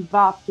they give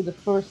up to the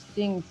first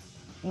things,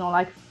 you know,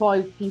 like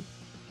spoiled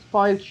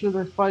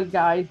children, spoiled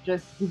guys,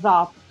 just give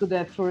up to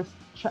the first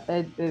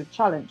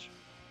challenge,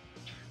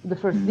 the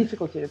first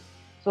difficulties.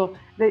 So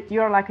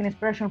you're like an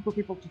inspiration for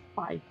people to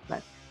fight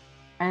back,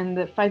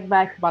 and fight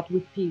back, but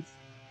with peace,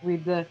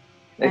 with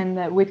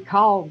with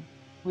calm,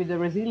 with the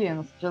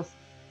resilience. Just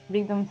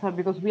bring themselves,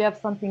 because we have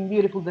something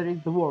beautiful. There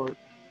is the world.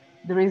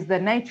 There is the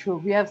nature.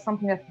 We have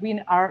something that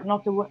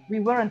we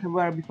weren't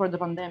aware before the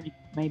pandemic.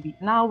 Maybe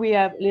now we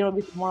have a little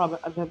bit more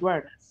of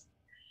awareness,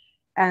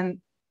 and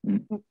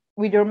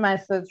with your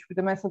message, with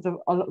the message of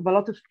a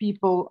lot of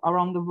people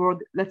around the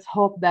world. Let's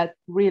hope that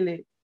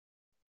really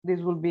this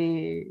will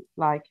be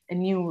like a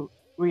new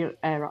real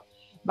era.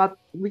 But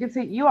we can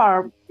say you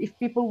are, if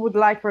people would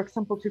like, for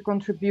example, to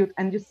contribute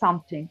and do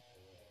something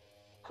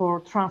for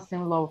trust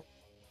and love,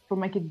 to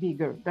make it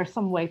bigger, there's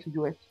some way to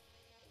do it,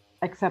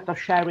 except of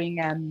sharing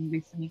and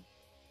listening.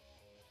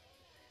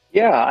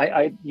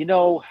 Yeah,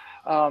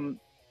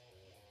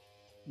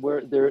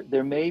 where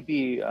there may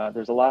be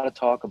there's a lot of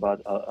talk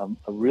about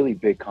a really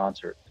big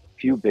concert,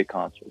 few big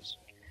concerts.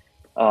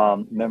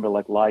 Remember,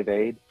 like Live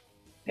Aid,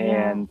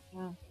 and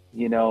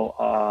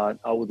I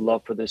would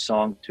love for this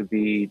song to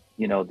be,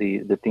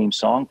 the theme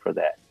song for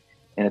that,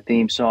 and a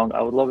theme song.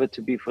 I would love it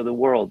to be for the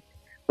world,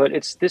 but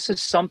this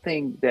is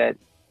something that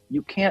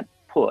you can't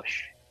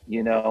push.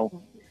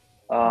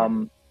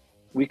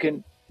 We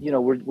can,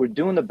 we're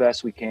doing the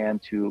best we can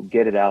to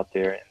get it out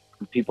there,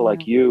 and people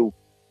like you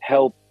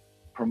help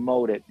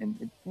promote it,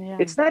 and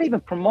it's not even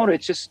promote it,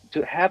 it's just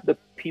to have the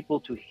people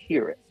to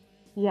hear it.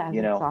 Yeah,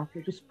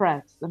 exactly, to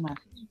spread the message.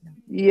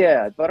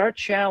 Yeah, but our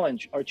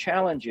challenge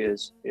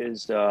is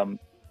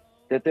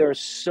that there are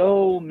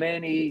so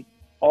many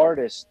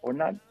artists, or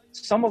not,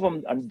 some of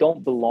them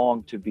don't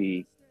belong to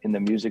be in the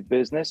music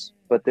business,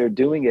 but they're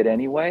doing it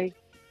anyway.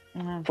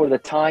 For the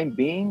time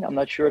being. I'm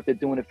not sure if they're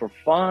doing it for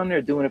fun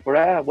or doing it for,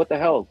 what the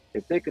hell,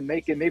 if they can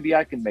make it, maybe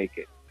I can make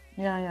it.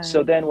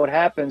 So then what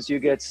happens, you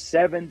get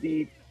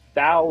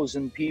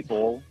 70,000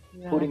 people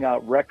putting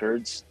out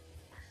records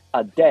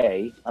a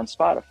day on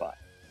Spotify.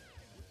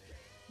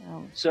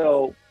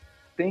 So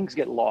things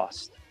get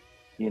lost,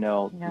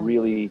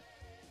 really,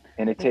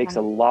 and it takes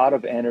a lot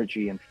of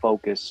energy and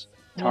focus,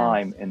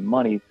 time and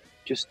money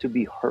just to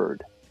be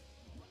heard.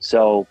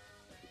 So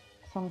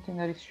something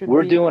that it should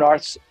we're doing our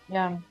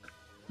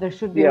there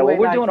should be well,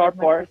 we're doing our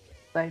part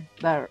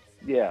there.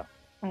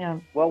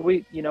 Well,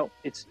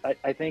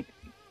 I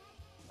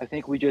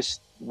think we're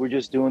just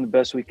doing the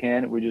best we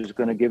can. We're just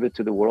going to give it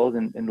to the world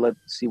and let's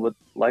see what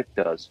life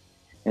does,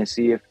 and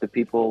see if the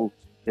people,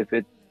 if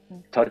it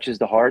touches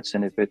the hearts,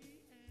 and if it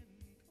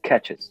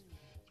catches,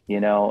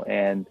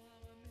 and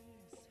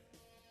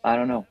I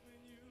don't know.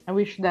 I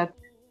wish that,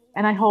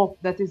 and I hope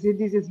that this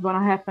is going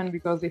to happen,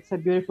 because it's a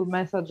beautiful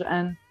message.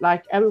 And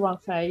like everyone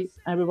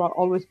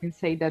always can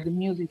say that the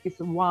music is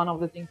one of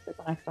the things that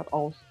connects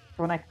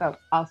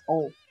us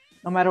all,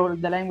 no matter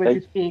the language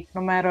you speak, no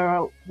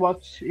matter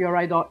what your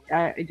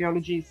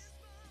ideology is,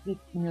 this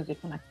music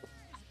connects us.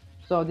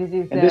 So this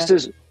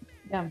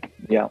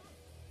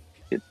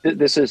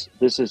is,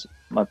 this is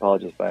my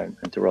apologies if I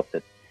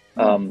interrupted.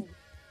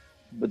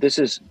 But this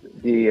is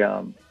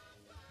the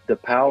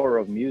power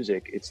of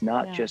music. It's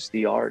not just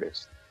the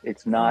artist.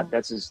 It's not,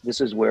 this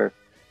is where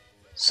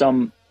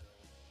some,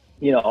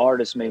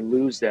 artists may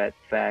lose that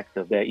fact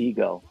of their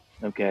ego.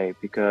 Okay.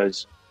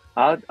 Because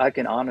I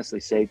can honestly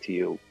say to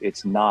you,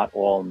 it's not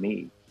all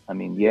me. I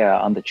mean,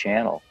 I'm the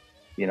channel,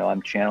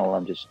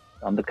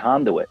 I'm the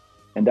conduit.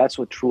 And that's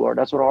what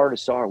that's what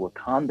artists are. We're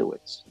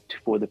conduits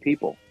for the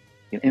people.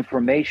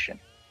 Information,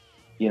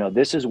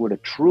 this is where the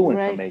true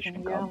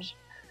information comes,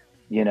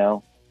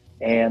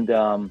 and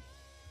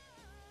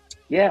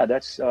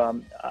that's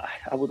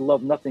I would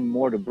love nothing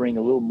more to bring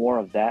a little more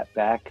of that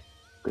back,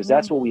 because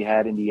that's what we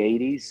had in the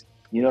 80s.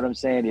 You know what I'm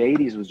saying? The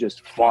 80s was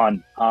just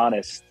fun,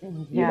 honest,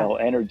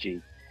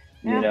 energy,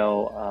 and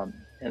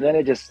then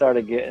it just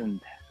started getting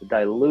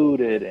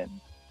diluted, and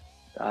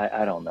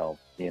I don't know,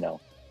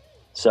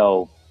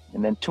 so,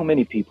 and then too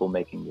many people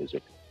making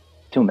music,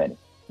 too many.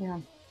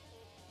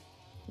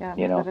 If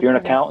you're an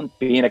accountant,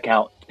 be an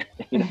accountant.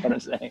 You know what I'm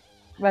saying?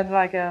 But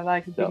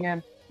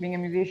being a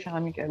musician, I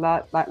mean, a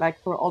lot, like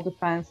for all the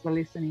fans that are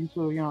listening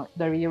to,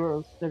 their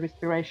heroes, their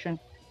inspiration,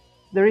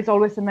 there is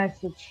always a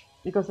message,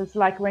 because it's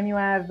like when you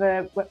have,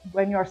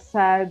 when you're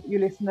sad, you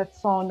listen to that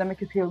song that make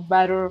you feel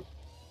better.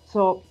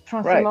 So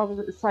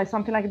love,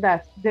 something like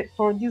that.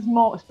 For this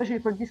especially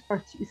for this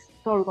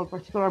historical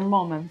particular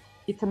moment,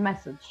 it's a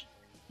message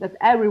that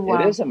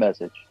everyone, it is a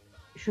message,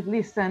 should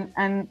listen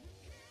and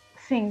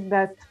think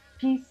that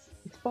peace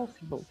is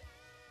possible.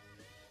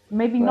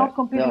 Maybe not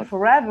completely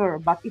forever,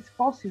 but it's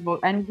possible.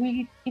 And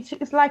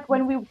it's like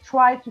when we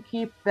try to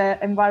keep the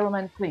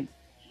environment clean.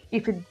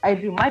 If I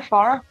do my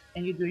part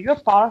and you do your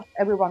part,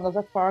 everyone does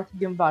their part,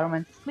 the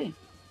environment is clean.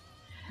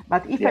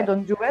 But if I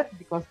don't do it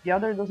because the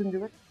other doesn't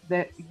do it,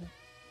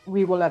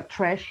 we will have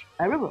trash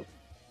everywhere.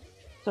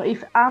 So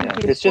if I'm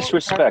it's just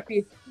respect.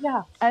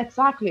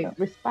 Exactly.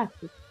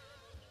 Respect.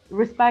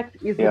 Respect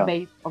is the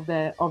base of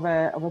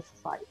a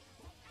society.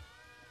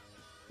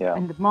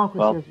 And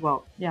democracy as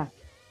well.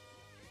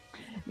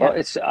 Well,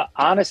 it's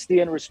honesty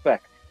and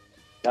respect.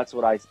 That's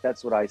what I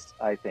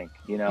think.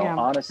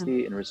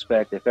 Honesty and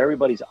respect. If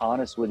everybody's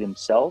honest with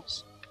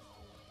themselves,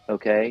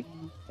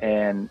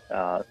 and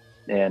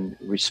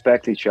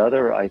respect each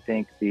other, I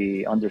think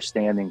the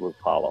understanding will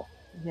follow.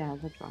 Yeah,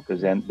 that's right.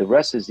 Because then the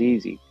rest is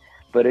easy.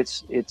 But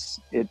it's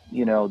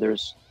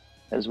there's,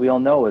 as we all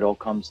know, it all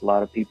comes. A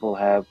lot of people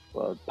have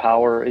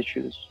power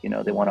issues.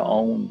 They want to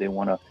own. They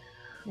want to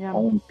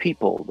own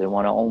people. They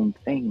want to own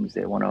things.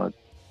 They want to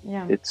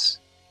Yeah.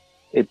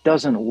 It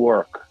doesn't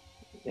work,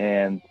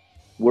 and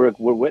we're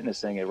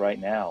witnessing it right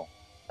now.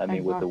 I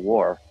mean, with the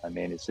war. I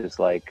mean, it's just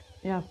like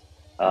Yes.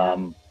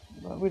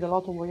 With a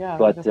lot of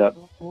but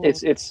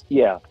it's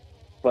yeah.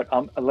 But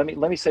let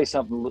me say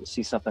something.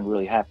 See something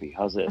really happy.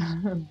 How's this?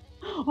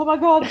 Oh my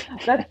God,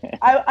 that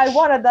I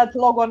wanted that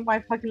logo on my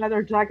fucking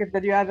leather jacket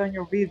that you had on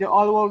your video.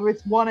 I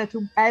always wanted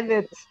to have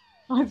it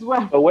as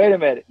well. But wait a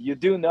minute, you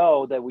do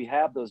know that we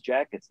have those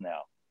jackets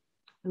now.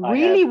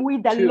 Really,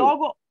 with the 2.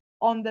 logo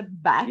on the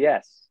back?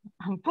 Yes.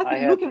 I'm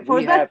fucking looking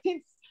for that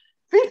since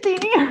 15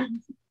 years.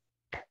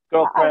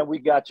 Girlfriend, we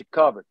got you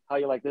covered. How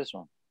you like this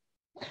one?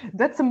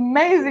 That's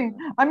amazing.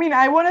 I mean,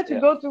 I wanted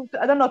to go to,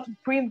 I don't know, to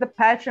print the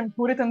patch and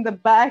put it on the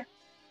back,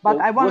 but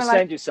I want to we'll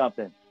send you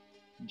something.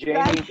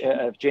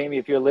 Jamie,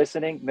 if you're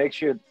listening, make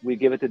sure we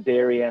give it to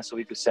Darian so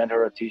we could send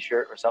her a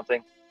T-shirt or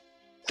something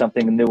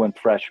new and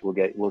fresh.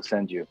 We'll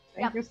send you.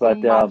 Thank you so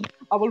much.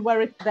 I will wear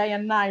it day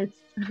and night.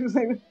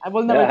 I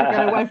will never take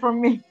it away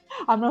from me.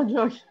 I'm not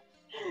joking.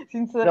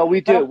 No, we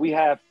do. We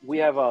have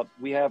the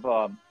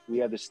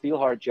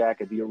Steelheart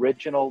jacket, the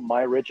original,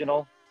 my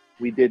original.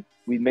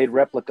 We made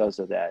replicas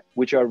of that,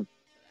 which are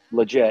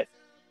legit.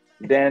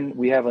 Then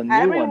we have a new one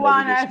that we just made.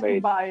 Everyone has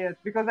to buy it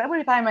because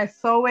every time I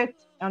saw it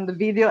on the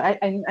video,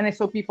 and I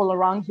saw people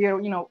around here,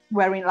 you know,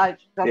 wearing like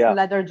that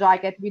leather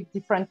jacket with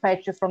different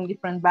patches from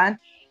different bands.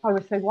 I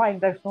would say, why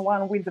there's no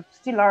one with the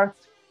Steelheart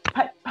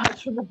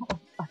patch on the bottom?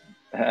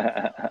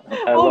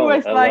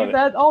 Always like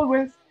that,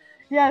 always.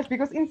 Yes,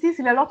 because in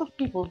Sicily, a lot of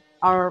people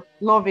are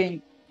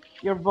loving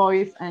your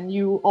voice and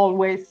you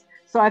always.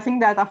 So I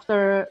think that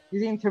after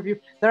this interview,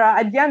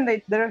 at the end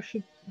there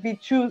should be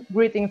 2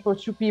 greetings for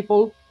 2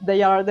 people.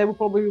 They will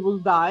probably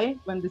die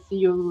when they see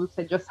you. Will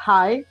say just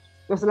hi.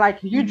 Because like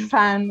huge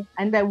fan,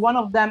 and then one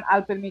of them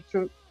helped me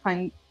to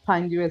find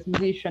you as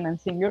musician and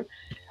singer.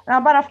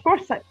 But of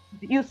course,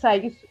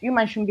 you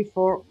mentioned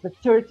before the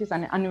 30th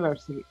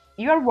anniversary.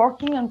 You are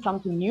working on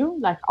something new,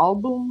 like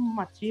album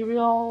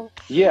material.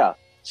 Yeah.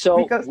 So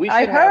because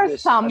I heard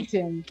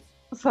something,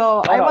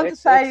 so I want to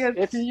say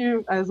it to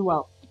you as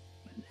well.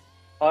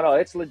 Oh no,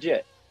 it's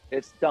legit.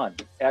 It's done.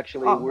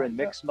 Actually, we're in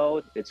mix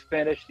mode. It's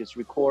finished. It's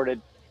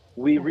recorded.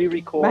 We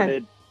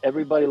re-recorded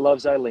 "Everybody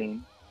Loves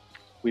Eileen."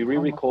 We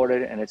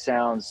re-recorded, and it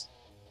sounds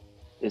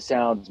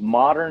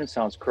modern. It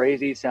sounds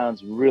crazy. It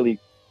sounds really,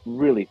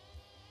 really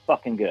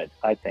fucking good.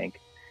 I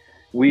think.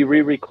 We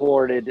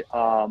re-recorded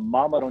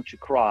 "Mama Don't You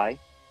Cry,"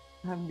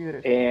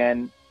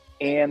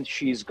 and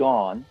 "She's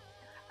Gone."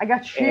 I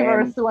got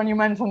shivers when you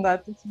mentioned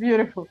that. It's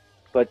beautiful.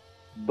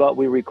 But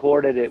we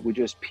recorded it with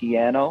just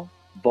piano,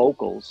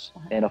 vocals,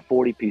 and a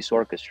 40-piece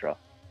orchestra.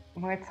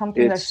 Well, it's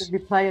something that should be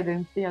played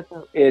in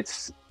theater.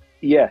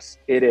 Yes,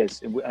 it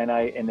is.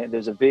 And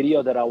there's a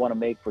video that I want to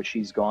make for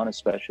 "She's Gone,"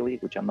 especially,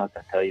 which I'm not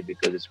going to tell you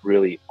because it's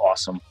really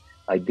awesome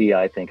idea.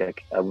 I think I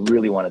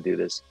really want to do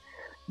this,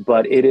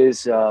 but it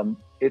is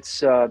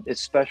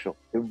it's special.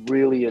 It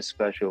really is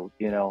special.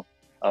 You know,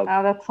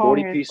 that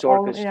 40-piece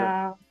orchestra.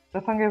 Yeah,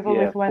 the song is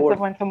always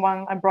when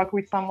someone I broke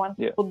with someone,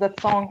 put that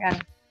song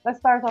and let's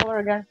start over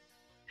again.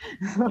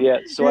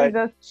 So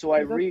I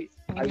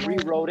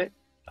rewrote it.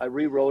 I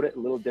rewrote it a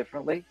little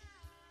differently,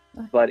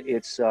 but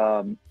it's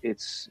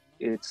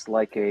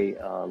like a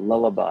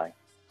lullaby.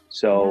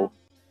 So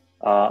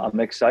I'm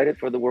excited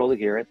for the world to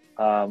hear it.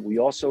 We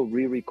also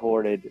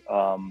re-recorded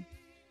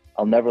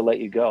 "I'll Never Let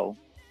You Go,"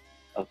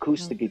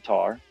 acoustic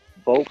guitar,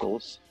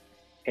 vocals,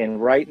 and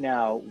right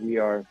now we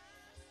are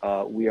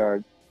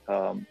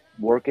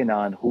working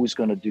on who's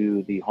going to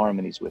do the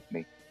harmonies with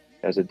me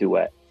as a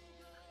duet.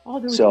 Oh,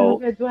 there will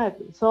be a duet.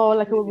 So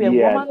like it will be a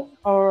woman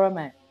or a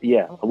man?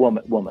 Yeah, a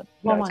woman.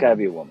 No, it's got to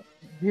be a woman.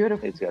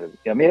 Beautiful. It's got to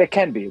be. I mean, it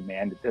can be a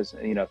man. It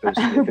doesn't, you know,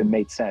 if it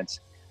made sense.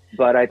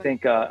 But I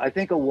think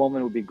a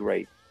woman would be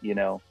great, you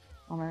know.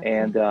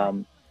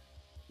 And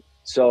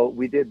so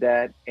we did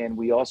that, and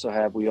we also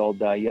have "We All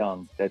Die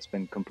Young" that's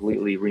been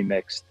completely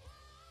remixed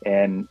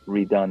and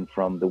redone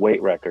from the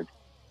Wait record,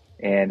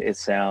 and it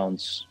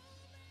sounds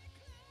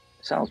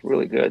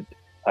really good.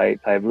 I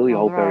really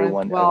hope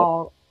everyone.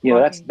 You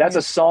know, that's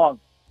a song.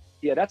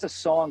 Yeah, that's a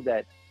song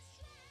that,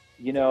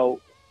 you know,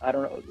 I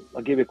don't know.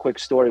 I'll give you a quick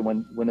story.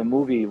 When the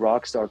movie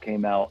Rockstar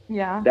came out,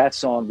 that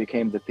song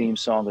became the theme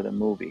song of the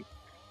movie,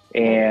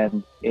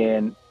 and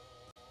the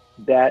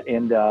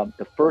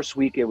first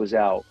week it was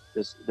out,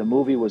 the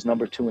movie was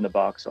 #2 in the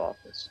box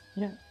office.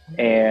 Yeah.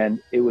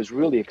 And it was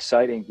really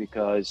exciting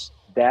because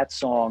that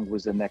song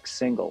was the next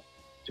single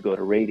to go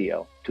to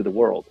radio to the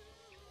world,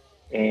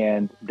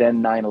 and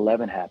then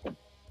 9/11 happened.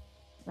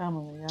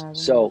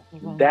 So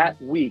that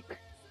week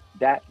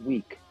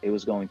it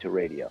was going to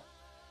radio,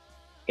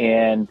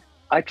 and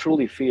I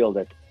truly feel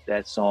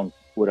that song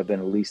would have been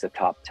at least a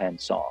top 10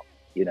 song,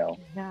 you know.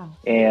 Yeah.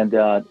 And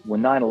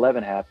when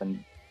 9/11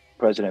 happened,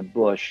 President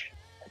Bush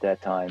at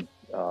that time,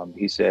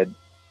 he said,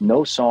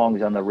 no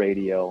songs on the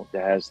radio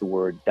that has the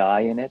word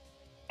die in it,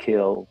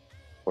 kill,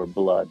 or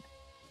blood,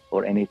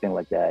 or anything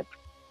like that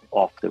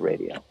off the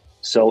radio.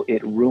 So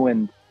it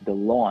ruined the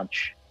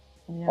launch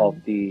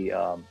of the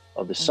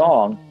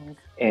song,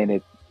 and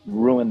it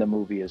ruined the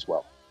movie as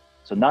well.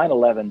 So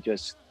 9/11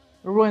 just,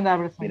 Ruined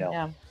everything. you know,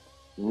 Yeah.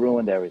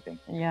 ruined everything.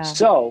 Yeah.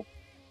 So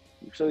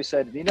we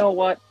said, you know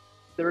what,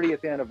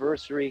 30th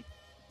anniversary,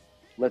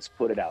 let's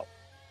put it out.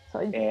 So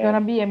it's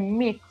gonna be a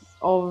mix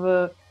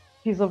of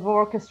piece of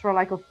orchestra,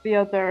 like of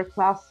theater,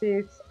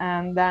 classics,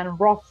 and then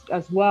rocks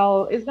as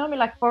well. It's gonna be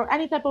like for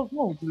any type of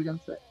mood, we can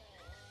say.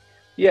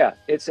 Yeah,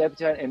 it's every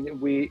time,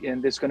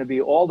 and there's going to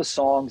be all the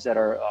songs that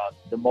are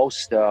the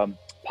most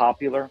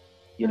popular,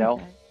 you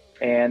know,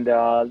 and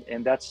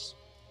that's,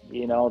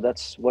 you know,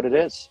 that's what it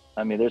is.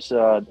 I mean, there's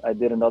I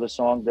did another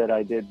song that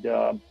I did.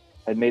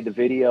 I made the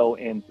video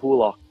in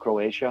Pula,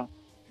 Croatia,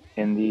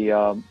 in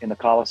the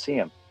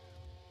Colosseum,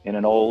 in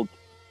an old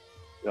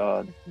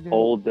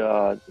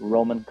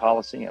Roman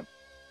Colosseum.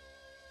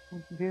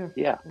 Beautiful.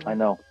 Yeah, I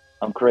know.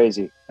 I'm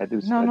crazy. I do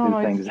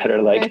things that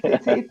are like.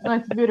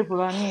 It's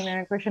beautiful. I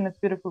mean, Croatia is a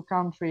beautiful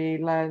country.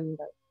 Like,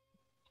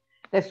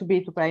 that's to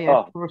be to pay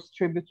a first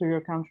tribute to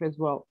your country as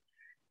well.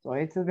 So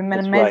it's an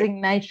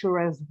amazing nature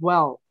as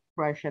well.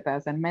 Croatia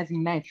has an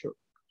amazing nature.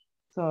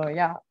 So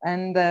yeah,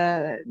 and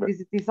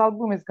this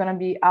album is gonna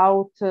be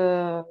out.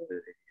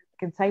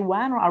 Can say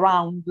when or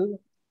around.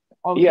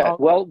 Yeah,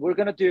 well, we're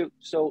gonna do.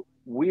 So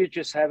we're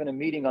just having a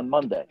meeting on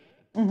Monday.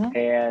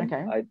 And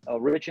I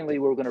originally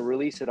we were going to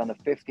release it on the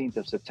 15th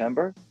of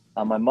September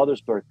on my mother's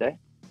birthday.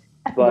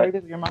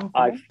 But your mom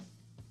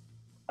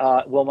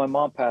well, my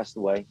mom passed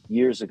away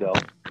years ago.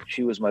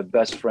 She was my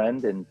best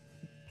friend,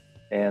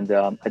 and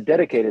I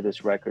dedicated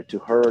this record to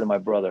her and my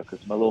brother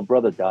because my little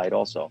brother died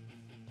also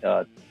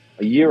a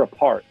year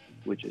apart,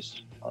 which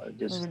is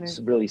just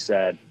really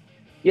sad.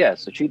 Yeah,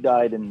 so she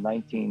died in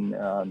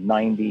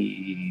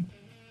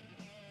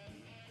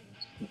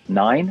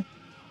 1999,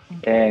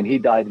 and he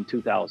died in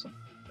 2000.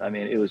 I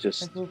mean, it was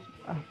just a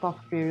tough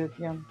period.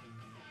 Yeah.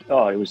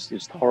 Oh, it was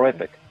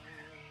horrific.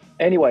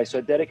 Anyway, so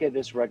I dedicated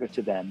this record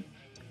to them,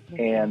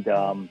 and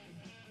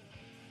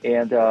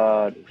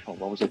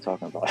what was I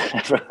talking about?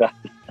 I forgot.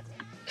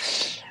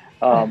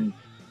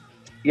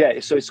 Yeah,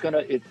 so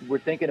we're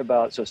thinking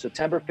about, so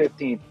September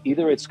 15th.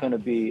 Either it's gonna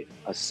be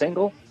a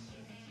single,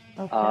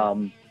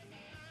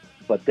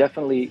 but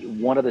definitely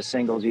one of the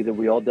singles, either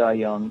We All Die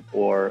Young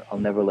or I'll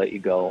Never Let You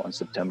Go on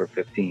September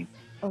 15th.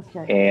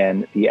 Okay.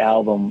 And the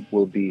album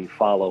will be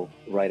follow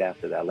right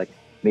after that, like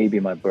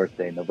maybe my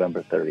birthday,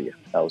 November 30th.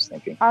 I was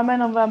thinking. I'm in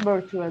November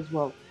too as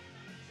well.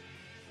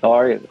 Oh,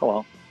 are you? Oh,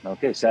 well,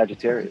 okay,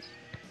 Sagittarius.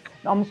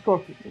 I'm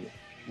Scorpio.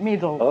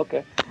 Middle.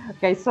 Okay.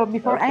 Okay, so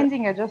before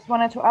ending, I just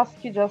wanted to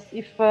ask you just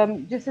if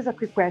this is a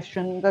quick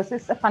question. This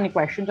is a funny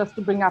question, just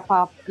to bring up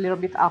a little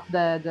bit up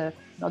the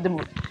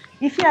mood.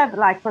 If you have,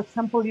 like, for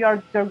example, you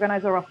are the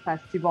organizer of a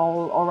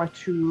festival or a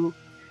tour,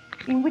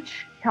 in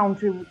which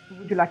country would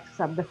you like to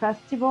set the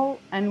festival,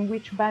 and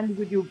which band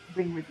would you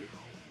bring with you?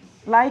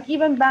 Like,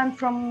 even band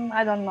from,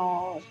 I don't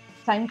know,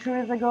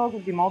 centuries ago,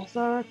 could be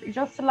Mozart. It's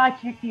just like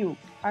you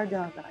are the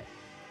organizer.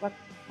 What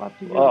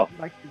do you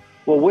like to do?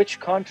 Well, which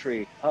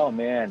country? Oh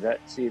man,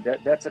 that's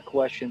a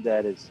question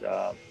that is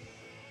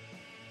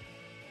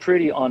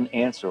pretty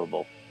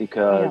unanswerable,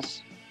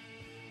 because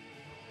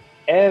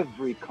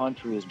every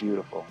country is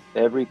beautiful.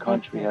 Every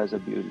country has a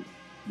beauty,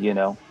 you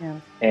know. Yeah.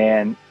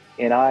 And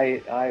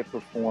I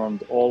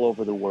performed all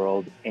over the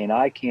world, and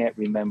I can't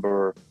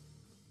remember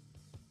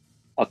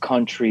a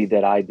country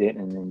that I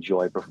didn't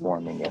enjoy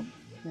performing in.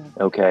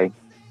 Yeah. Okay,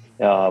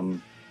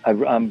 I'm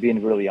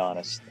being really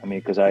honest. I mean,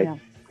 because I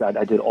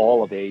did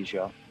all of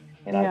Asia,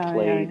 and I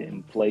played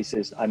in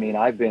places. I mean,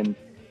 I've been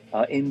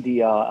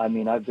India. I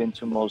mean, I've been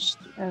to most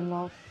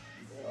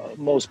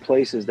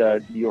places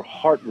that your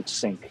heart would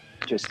sink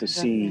just to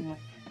see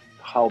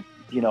how,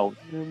 you know,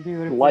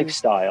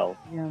 lifestyle,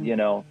 you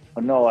know,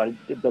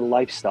 the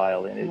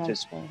lifestyle, and it's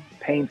just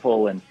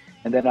painful. And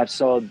then I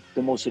saw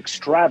the most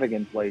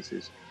extravagant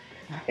places,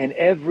 and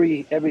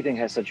everything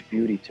has such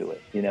beauty to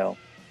it, you know.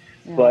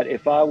 Yeah. But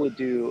if I would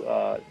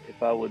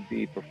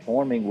be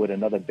performing with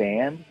another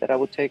band that I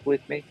would take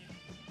with me,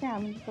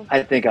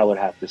 I think I would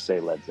have to say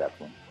Led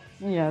Zeppelin.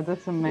 Yeah,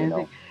 that's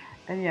amazing.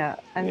 You know?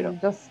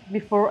 And just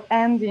before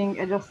ending,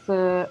 just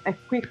a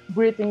quick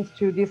greetings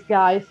to these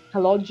guys,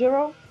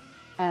 Calogero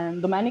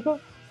and Domenico,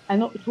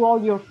 and to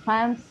all your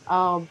fans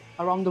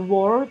around the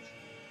world.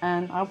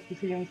 And I hope to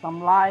see you in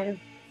some live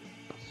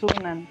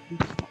soon. And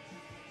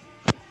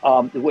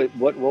wait,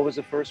 what was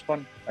the first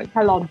one?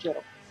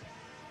 Calogero.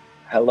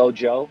 Hello,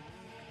 Joe.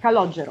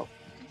 Calogero.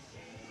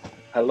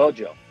 Hello,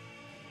 Joe.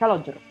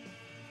 Calogero.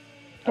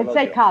 Can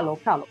say Calo.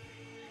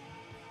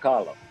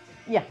 Calo.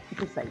 Yeah, you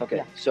can say. Okay.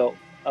 Yeah. So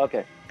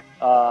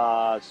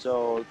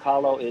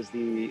Calo is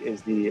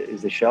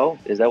the show.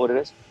 Is that what it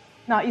is?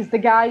 No, it's the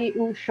guy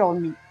who showed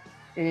me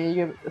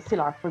your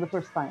Steelheart for the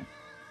first time.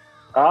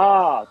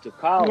 To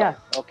Calo. Yes.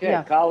 Okay,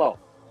 yes. Calo.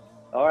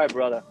 All right,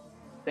 brother.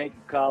 Thank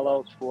you,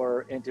 Carlos,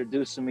 for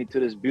introducing me to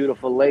this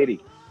beautiful lady.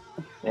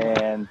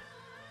 And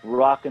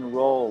rock and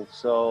roll.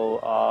 So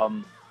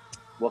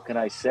what can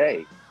I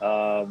say?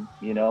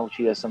 You know,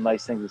 she has some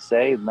nice things to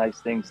say,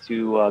 nice things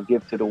to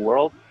give to the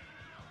world.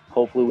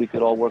 Hopefully we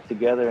could all work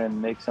together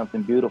and make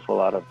something beautiful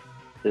out of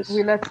this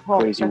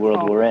crazy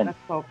world we're in. Let's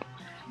hope.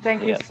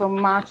 Thank you so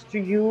much to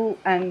you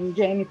and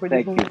Jamie for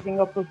this amazing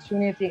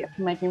opportunity of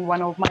making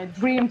one of my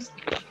dreams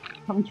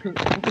come true.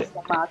 Thank you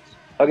so much.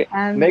 Okay,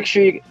 and make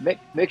sure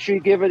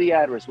you give her the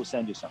address. We'll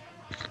send you some.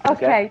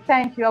 Okay,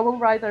 thank you. I will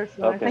write her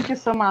soon. Okay. Thank you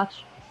so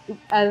much.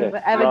 Have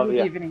a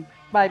good evening.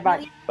 Bye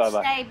bye. Bye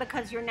bye. Stay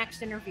because your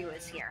next interview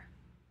is here.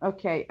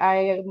 Okay,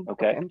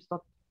 I'm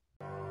stopped.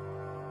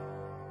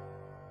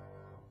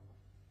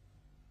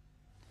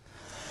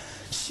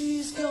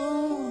 She's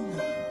gone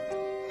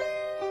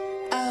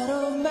out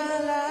of my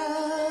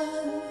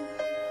life.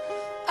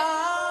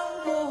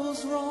 I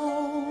was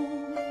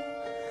wrong.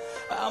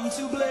 I'm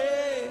to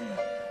blame.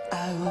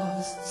 I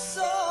was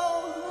so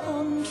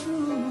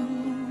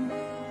untrue.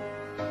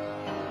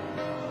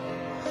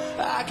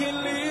 I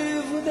can't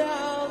live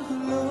without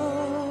her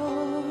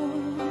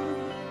love.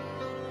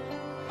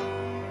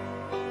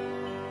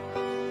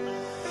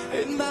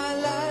 In my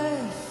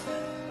life,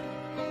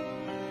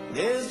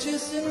 there's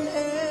just an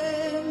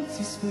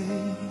empty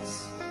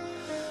space.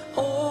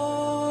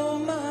 All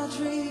my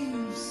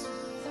dreams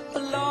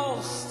are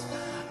lost.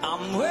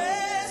 I'm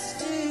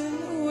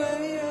wasting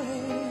away.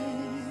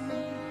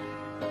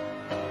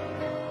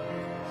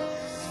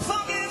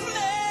 Forgive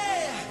me,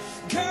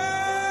 girl.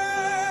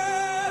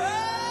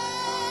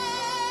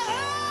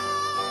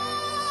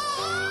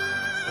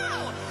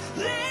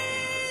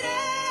 Lady,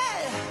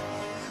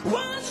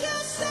 won't you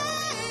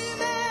save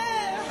me?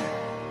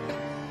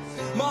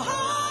 My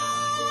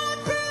heart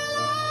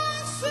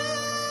belongs to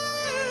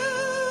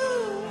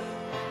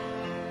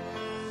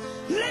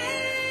you.